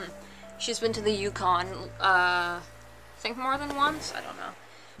mom, she's been to the Yukon, I think more than once, I don't know.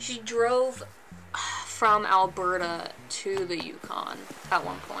 She drove from Alberta to the Yukon at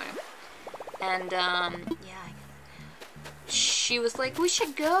one point. And, yeah, she was like, we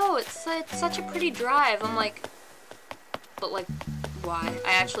should go, it's such a pretty drive. I'm like, but like, Why?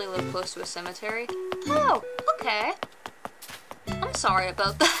 I actually live close to a cemetery. Oh, okay. I'm sorry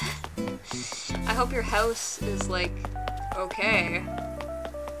about that. I hope your house is, like, okay.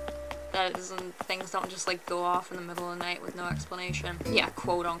 That isn't, things don't just, like, go off in the middle of the night with no explanation. Yeah,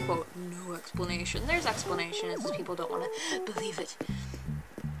 quote unquote, no explanation. There's explanation, it's just people don't want to believe it.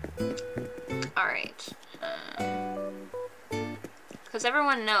 Alright. Because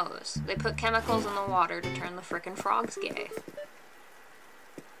everyone knows they put chemicals in the water to turn the frickin' frogs gay.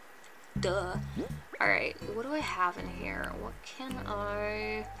 Duh. Alright, what do I have in here? What can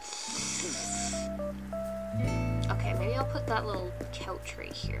I... Okay, maybe I'll put that little couch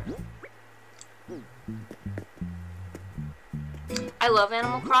right here. I love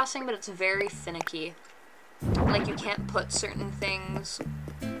Animal Crossing, but it's very finicky. Like, you can't put certain things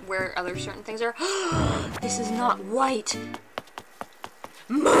where other certain things are. This is not white!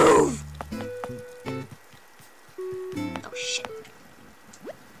 Move! Oh, shit.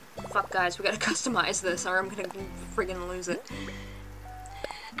 Fuck, guys, we gotta customize this, or I'm gonna friggin' lose it.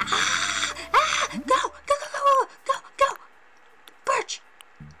 Ah! Ah! Go! Go, go, go, go, go! Birch!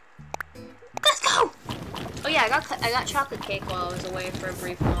 Let's go! Oh yeah, I got chocolate cake while I was away for a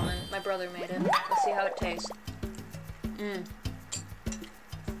brief moment. My brother made it. Let's see how it tastes. Mmm.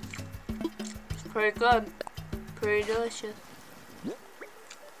 Pretty good. Pretty delicious.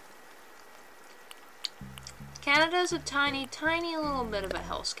 Canada's a tiny, tiny little bit of a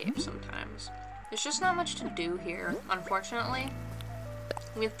hellscape sometimes. There's just not much to do here, unfortunately,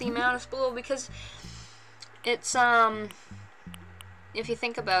 with the amount of people, because it's, if you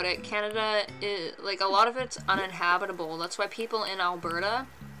think about it, Canada is, like, a lot of it's uninhabitable. That's why people in Alberta,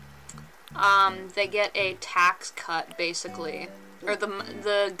 they get a tax cut, basically. Or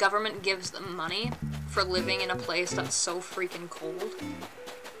the government gives them money for living in a place that's so freaking cold.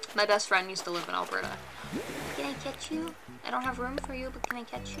 My best friend used to live in Alberta. Can I catch you? I don't have room for you, but can I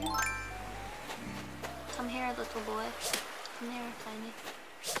catch you? Come here, little boy. Come here, tiny.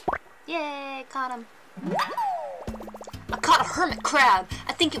 Yay, caught him. I caught a hermit crab.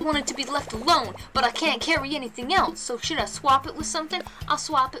 I think it wanted to be left alone, but I can't carry anything else. So should I swap it with something? I'll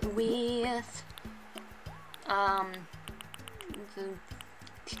swap it with... the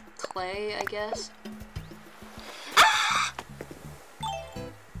clay, I guess. Ah!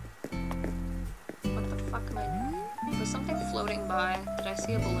 What the fuck am I doing? Was something floating by? Did I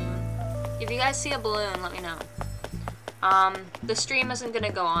see a balloon? If you guys see a balloon, let me know. The stream isn't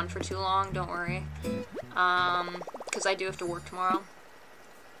gonna go on for too long, don't worry. Because I do have to work tomorrow.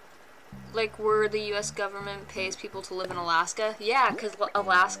 Like, where the US government pays people to live in Alaska? Yeah, because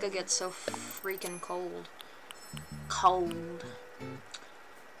Alaska gets so freaking cold. Cold.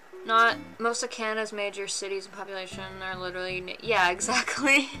 Not most of Canada's major cities and population are literally... Yeah,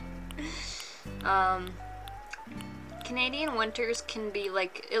 exactly. Canadian winters can be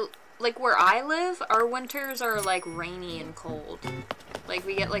like... like where I live, our winters are like rainy and cold. Like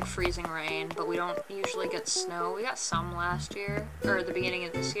we get like freezing rain, but we don't usually get snow. We got some last year, or the beginning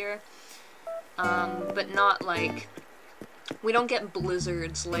of this year. But not like... We don't get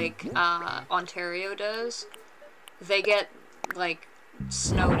blizzards like Ontario does. They get like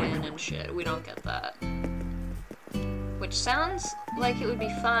snowed in and shit. We don't get that. Which sounds like it would be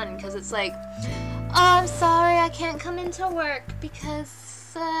fun, because it's like, oh, I'm sorry, I can't come into work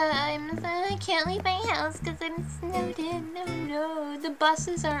because I can't leave my house because I'm snowed in. No, no, the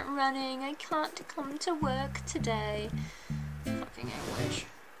buses aren't running. I can't come to work today. Fucking I wish.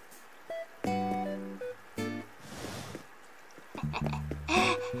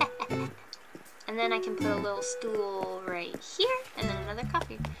 And then I can put a little stool right here, and then another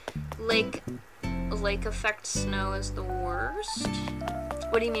coffee. Lake effect snow is the worst?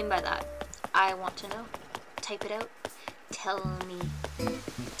 What do you mean by that? I want to know. Type it out. Tell me.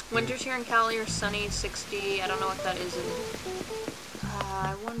 Winters here in Cali are sunny, 60. I don't know what that is.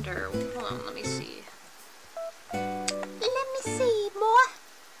 I wonder. Hold on, let me see. Let me see, boy.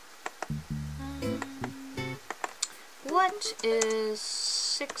 What is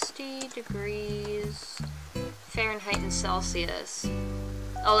 60 degrees Fahrenheit and Celsius?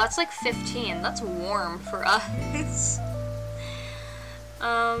 Oh, that's like 15. That's warm for us.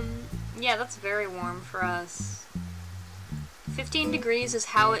 Yeah, that's very warm for us. 15 degrees is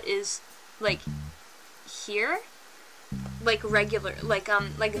how it is, like, here? Like, regular, like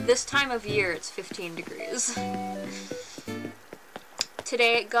this time of year, it's 15 degrees.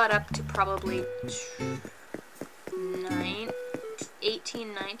 Today it got up to probably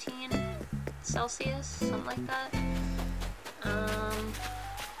 18, 19 Celsius, something like that.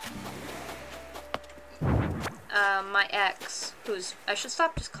 My ex, I should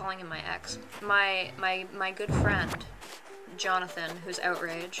stop just calling him my ex, my good friend, Jonathan, who's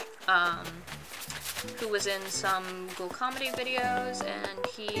Outrage, who was in some Google comedy videos, and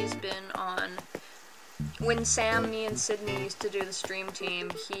he's been on, when Sam, me, and Sydney used to do the stream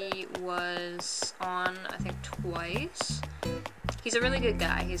team, he was on, I think, twice. He's a really good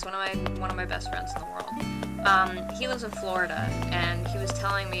guy. He's one of my best friends in the world. He lives in Florida, and he was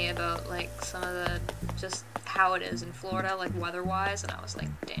telling me about, like, some of the, just how it is in Florida, like, weather-wise, and I was like,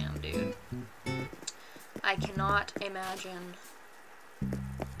 damn, dude. I cannot imagine.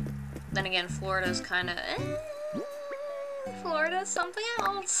 Then again, Florida's kind of, Florida's something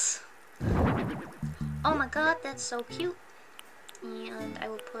else. Oh my god, that's so cute. And I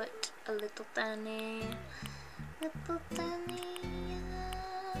will put a little tiny.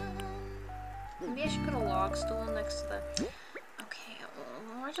 Maybe I should put a log stool next to the... Okay,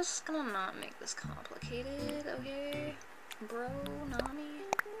 well, we're just gonna not make this complicated, okay? Bro, Nami.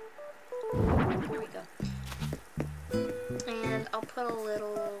 There we go. And I'll put a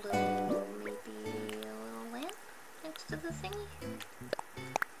little, maybe a little lamp next to the thingy.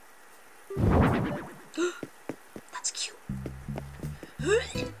 That's cute.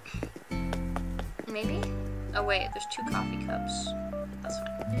 Maybe? Oh wait, there's 2 coffee cups. That's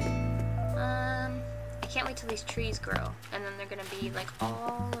fine. I can't wait till these trees grow, and then they're gonna be like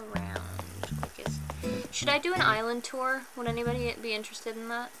all around. Should I do an island tour? Would anybody be interested in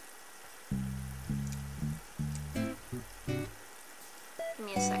that? Give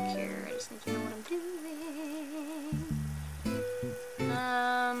me a sec here. I just need to know what I'm doing.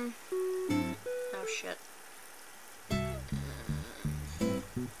 Oh shit.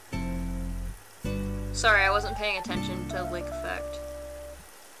 Sorry, I wasn't paying attention to lake effect.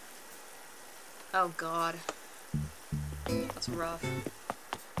 Oh god. That's rough.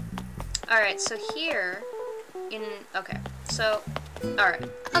 Alright, so here, okay, so, alright,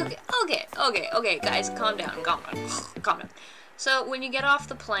 okay, guys, calm down. So, when you get off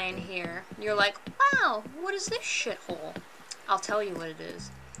the plane here, you're like, wow, what is this shithole? I'll tell you what it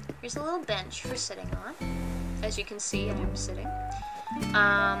is. Here's a little bench for sitting on. As you can see, I'm sitting.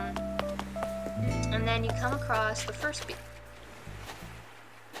 And then you come across the first beach.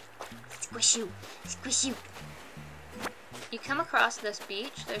 Squish you. You come across this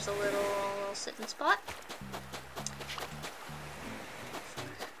beach, there's a little sitting spot.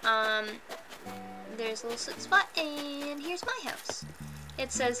 There's a little sitting spot, and here's my house.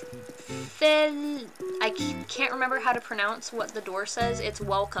 It says, I can't remember how to pronounce what the door says. It's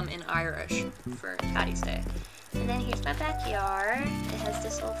welcome in Irish for Paddy's Day. And then here's my backyard. It has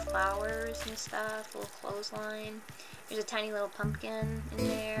this little flowers and stuff, little clothesline. There's a tiny little pumpkin in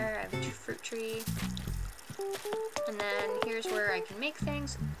there. I have a fruit tree. And then here's where I can make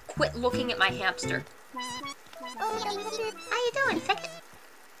things. Quit looking at my hamster. How you doing, Thick?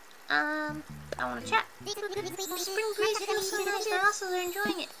 I want to chat. The spring breeze feels so nice. My muscles are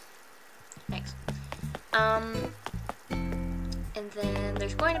enjoying it. Thanks. And then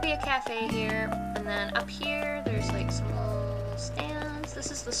there's going to be a cafe here. And then up here, there's like some little stands. This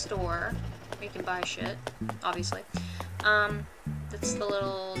is the store where you can buy shit, obviously. That's the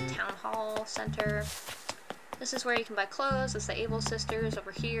little town hall center. This is where you can buy clothes. It's the Able Sisters.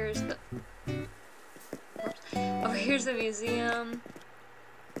 Over here's the... Over here's the museum.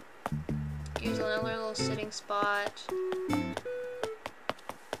 Here's another little sitting spot.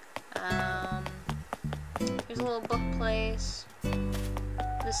 Here's a little book place.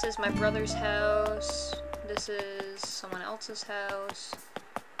 This is my brother's house. This is someone else's house.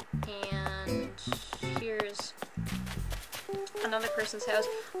 And here's another person's house.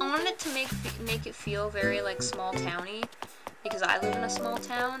 I wanted to make it feel very like small towny because I live in a small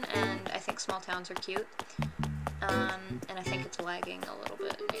town and I think small towns are cute. And I think it's lagging a little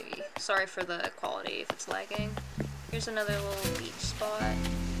bit, maybe. Sorry for the quality if it's lagging. Here's another little beach spot.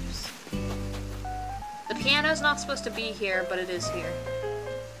 Oops. The piano's not supposed to be here, but it is here.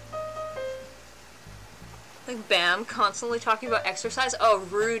 Like, Bam, constantly talking about exercise. Oh,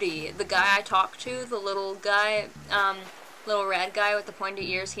 Rudy, the guy I talk to, the little guy, little red guy with the pointy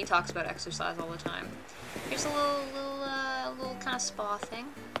ears, he talks about exercise all the time. Here's a little kind of spa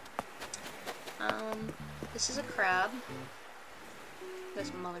thing. This is a crab. This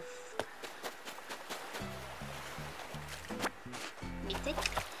motherfucker. Me take.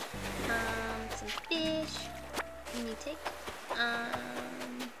 Some fish. Me take. Me take. Ah!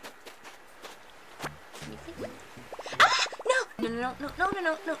 No.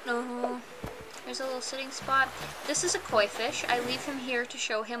 There's a little sitting spot. This is a koi fish. I leave him here to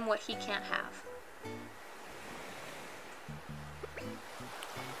show him what he can't have.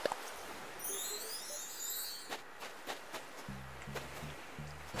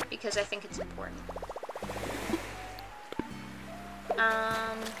 Because I think it's important.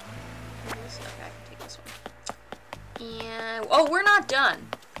 Okay, I can take this one. And oh, we're not done.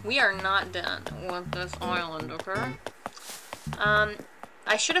 We are not done with this island, okay?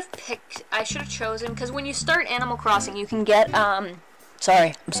 I should have chosen, because when you start Animal Crossing, you can get,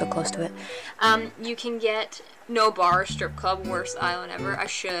 sorry, I'm so close to it. You can get no bar, strip club, worst island ever.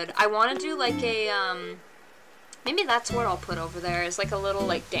 I want to do like a, maybe that's what I'll put over there, is like a little,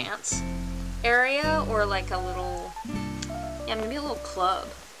 like, dance area, or like a little, yeah, maybe a little club.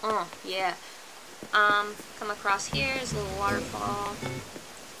 Oh, yeah. Come across here, is a little waterfall.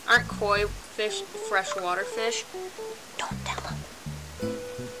 Aren't koi fish freshwater fish? Don't tell him.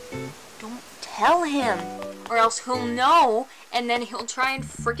 Don't tell him, or else he'll know, and then he'll try and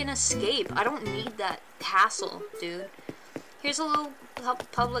freaking escape. I don't need that hassle, dude. Here's a little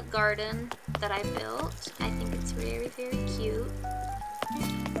public garden that I built. I think it's very, very cute.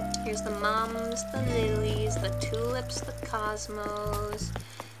 Here's the mums, the lilies, the tulips, the cosmos,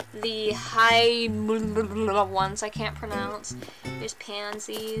 the high ones I can't pronounce. There's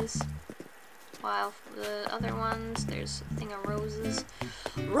pansies. While the other ones, there's a thing of roses.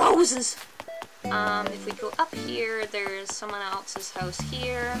 Roses! If we go up here, there's someone else's house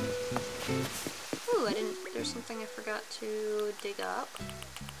here. Ooh, there's something I forgot to dig up.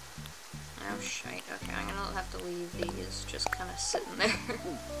 Oh, shite. Okay, I'm gonna have to leave these just kind of sitting there.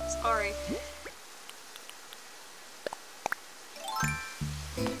 Sorry.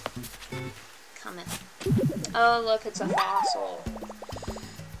 Come in. Oh, look, it's a fossil.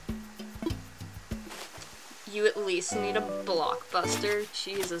 You at least need a blockbuster.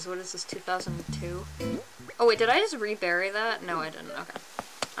 Jesus, what is this, 2002? Oh, wait, did I just rebury that? No, I didn't. Okay.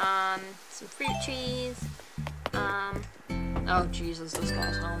 Some fruit trees. Oh, Jesus, this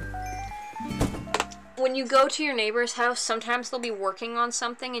guy's home. When you go to your neighbor's house, sometimes they'll be working on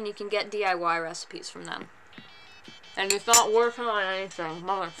something and you can get DIY recipes from them. And it's not working on anything,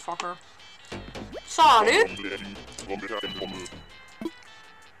 motherfucker. Sorry.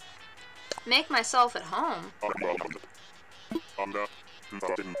 Make myself at home.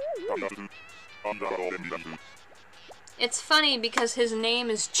 It's funny because his name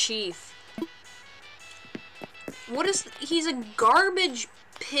is Chief. What is... He's a garbage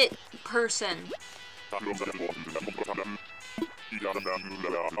pit person.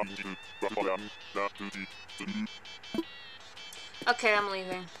 Okay, I'm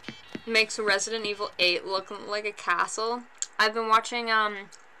leaving. Makes Resident Evil 8 look like a castle. I've been watching,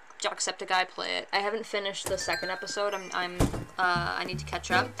 Jacksepticeye play it. I haven't finished the second episode. I need to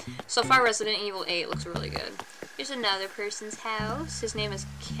catch up. So far, Resident Evil 8 looks really good. Here's another person's house. His name is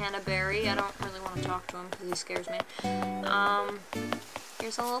Canterbury. I don't really want to talk to him because he scares me.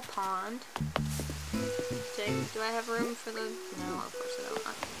 Here's a little pond. Do I have room for the... No, of course I don't.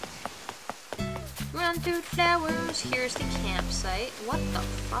 Run through flowers. Here's the campsite. What the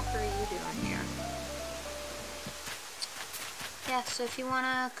fuck are you doing here? Yeah, so if you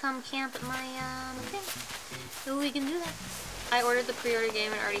wanna come camp at my thing, we can do that. I ordered the pre-order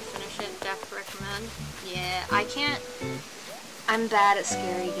game and already finished it. Definitely recommend. Yeah, I can't. I'm bad at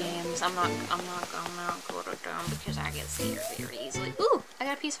scary games. I'm not gonna go to them because I get scared very easily. Ooh, I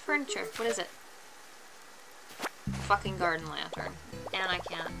got a piece of furniture. What is it? Fucking garden lantern. And I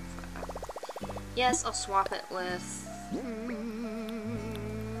can't. Yes, I'll swap it with.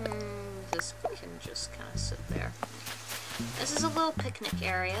 This can just kind of sit there. This is a little picnic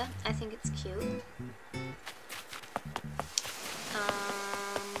area. I think it's cute.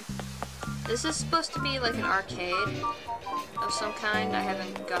 This is supposed to be like an arcade of some kind. I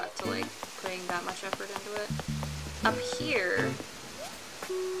haven't got to like putting that much effort into it. Up here,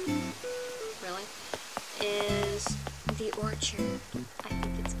 really, is the orchard. I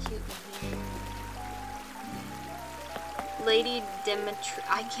think it's cute in here. Lady Dimitri...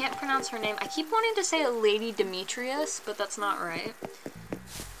 I can't pronounce her name. I keep wanting to say Lady Demetrius, but that's not right.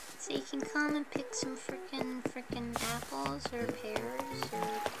 So you can come and pick some frickin' apples or pears or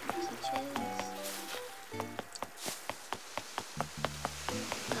peaches.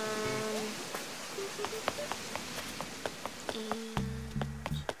 And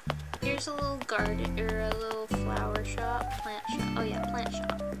here's a little garden, or a little flower shop, plant shop. Oh yeah, plant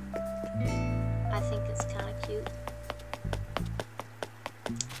shop. I think it's kind of cute.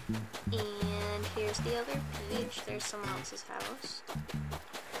 And here's the other page. There's someone else's house.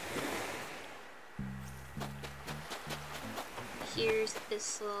 Here's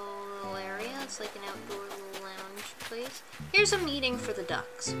this little area. It's like an outdoor little lounge place. Here's a meeting for the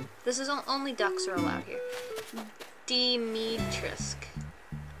ducks. This is only ducks are allowed here. Dimitris.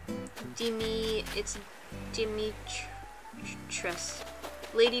 It's Dimitris.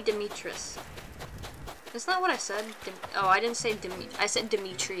 Lady Dimitris. Isn't that what I said? Oh, I didn't say I said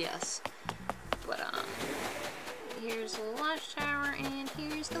Demetrius. But, here's the watchtower, and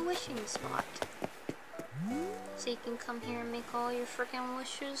here's the wishing spot. So you can come here and make all your freaking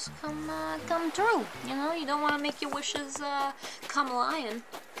wishes come true. You know, you don't want to make your wishes, come lying.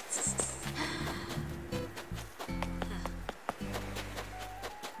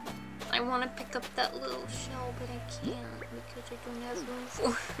 I want to pick up that little shell, but I can't because I don't have room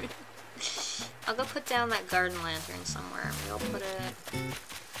for it. I'll go put down that garden lantern somewhere. Maybe I'll put it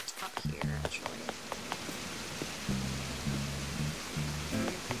up here, actually.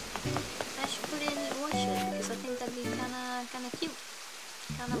 I should put it in the orchard because I think that'd be kind of cute.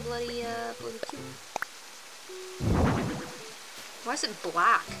 Kind of bloody cute. Why is it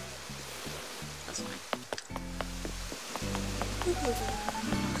black? That's fine.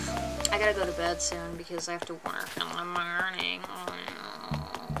 I gotta go to bed soon because I have to work in the morning.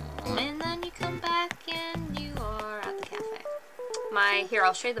 And then you come back and you are at the cafe. Here,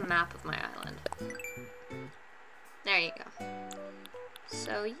 I'll show you the map of my island. There you go.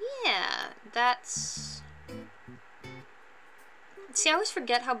 So yeah, that's... See, I always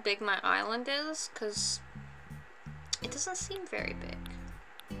forget how big my island is, because it doesn't seem very big.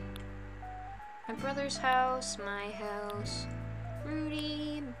 My brother's house, my house,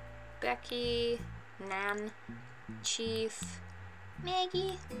 Rudy, Becky, Nan, Chief,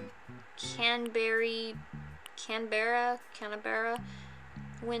 Maggie, Canberra,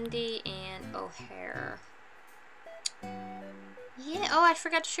 Wendy, and O'Hare. Yeah, oh, I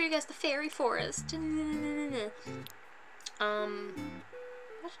forgot to show you guys the fairy forest.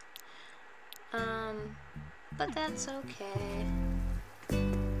 But that's okay.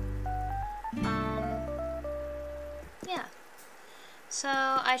 Yeah. So,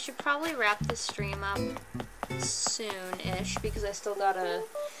 I should probably wrap this stream up soon-ish, because I still gotta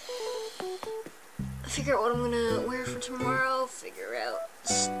figure out what I'm gonna wear for tomorrow, figure out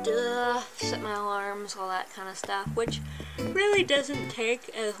stuff, set my alarms, all that kind of stuff, which really doesn't take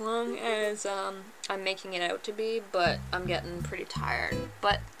as long as I'm making it out to be, but I'm getting pretty tired.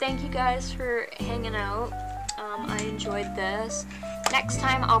 But thank you guys for hanging out. I enjoyed this. Next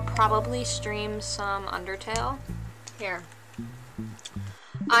time I'll probably stream some Undertale. Here.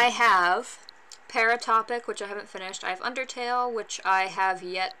 I have Paratopic, which I haven't finished. I have Undertale, which I have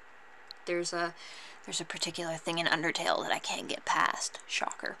yet. There's a particular thing in Undertale that I can't get past.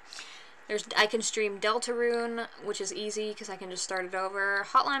 Shocker. I can stream Deltarune, which is easy because I can just start it over.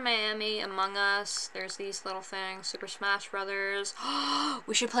 Hotline Miami, Among Us. There's these little things. Super Smash Brothers.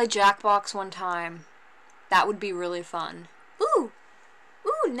 We should play Jackbox one time. That would be really fun. Ooh!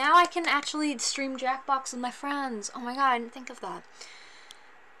 Ooh, now I can actually stream Jackbox with my friends. Oh my god, I didn't think of that.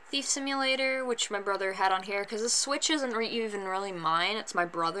 Thief Simulator, which my brother had on here, because the Switch isn't even really mine. It's my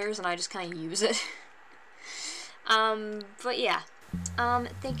brother's, and I just kind of use it. But yeah.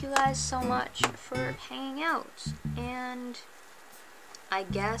 Thank you guys so much for hanging out. And I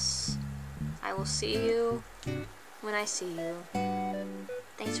guess I will see you when I see you.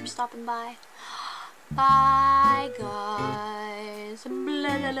 Thanks for stopping by. Bye, guys. Blah,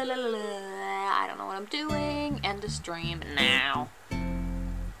 blah, blah, blah, blah. I don't know what I'm doing. End of stream now.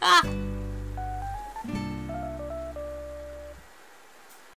 Ah!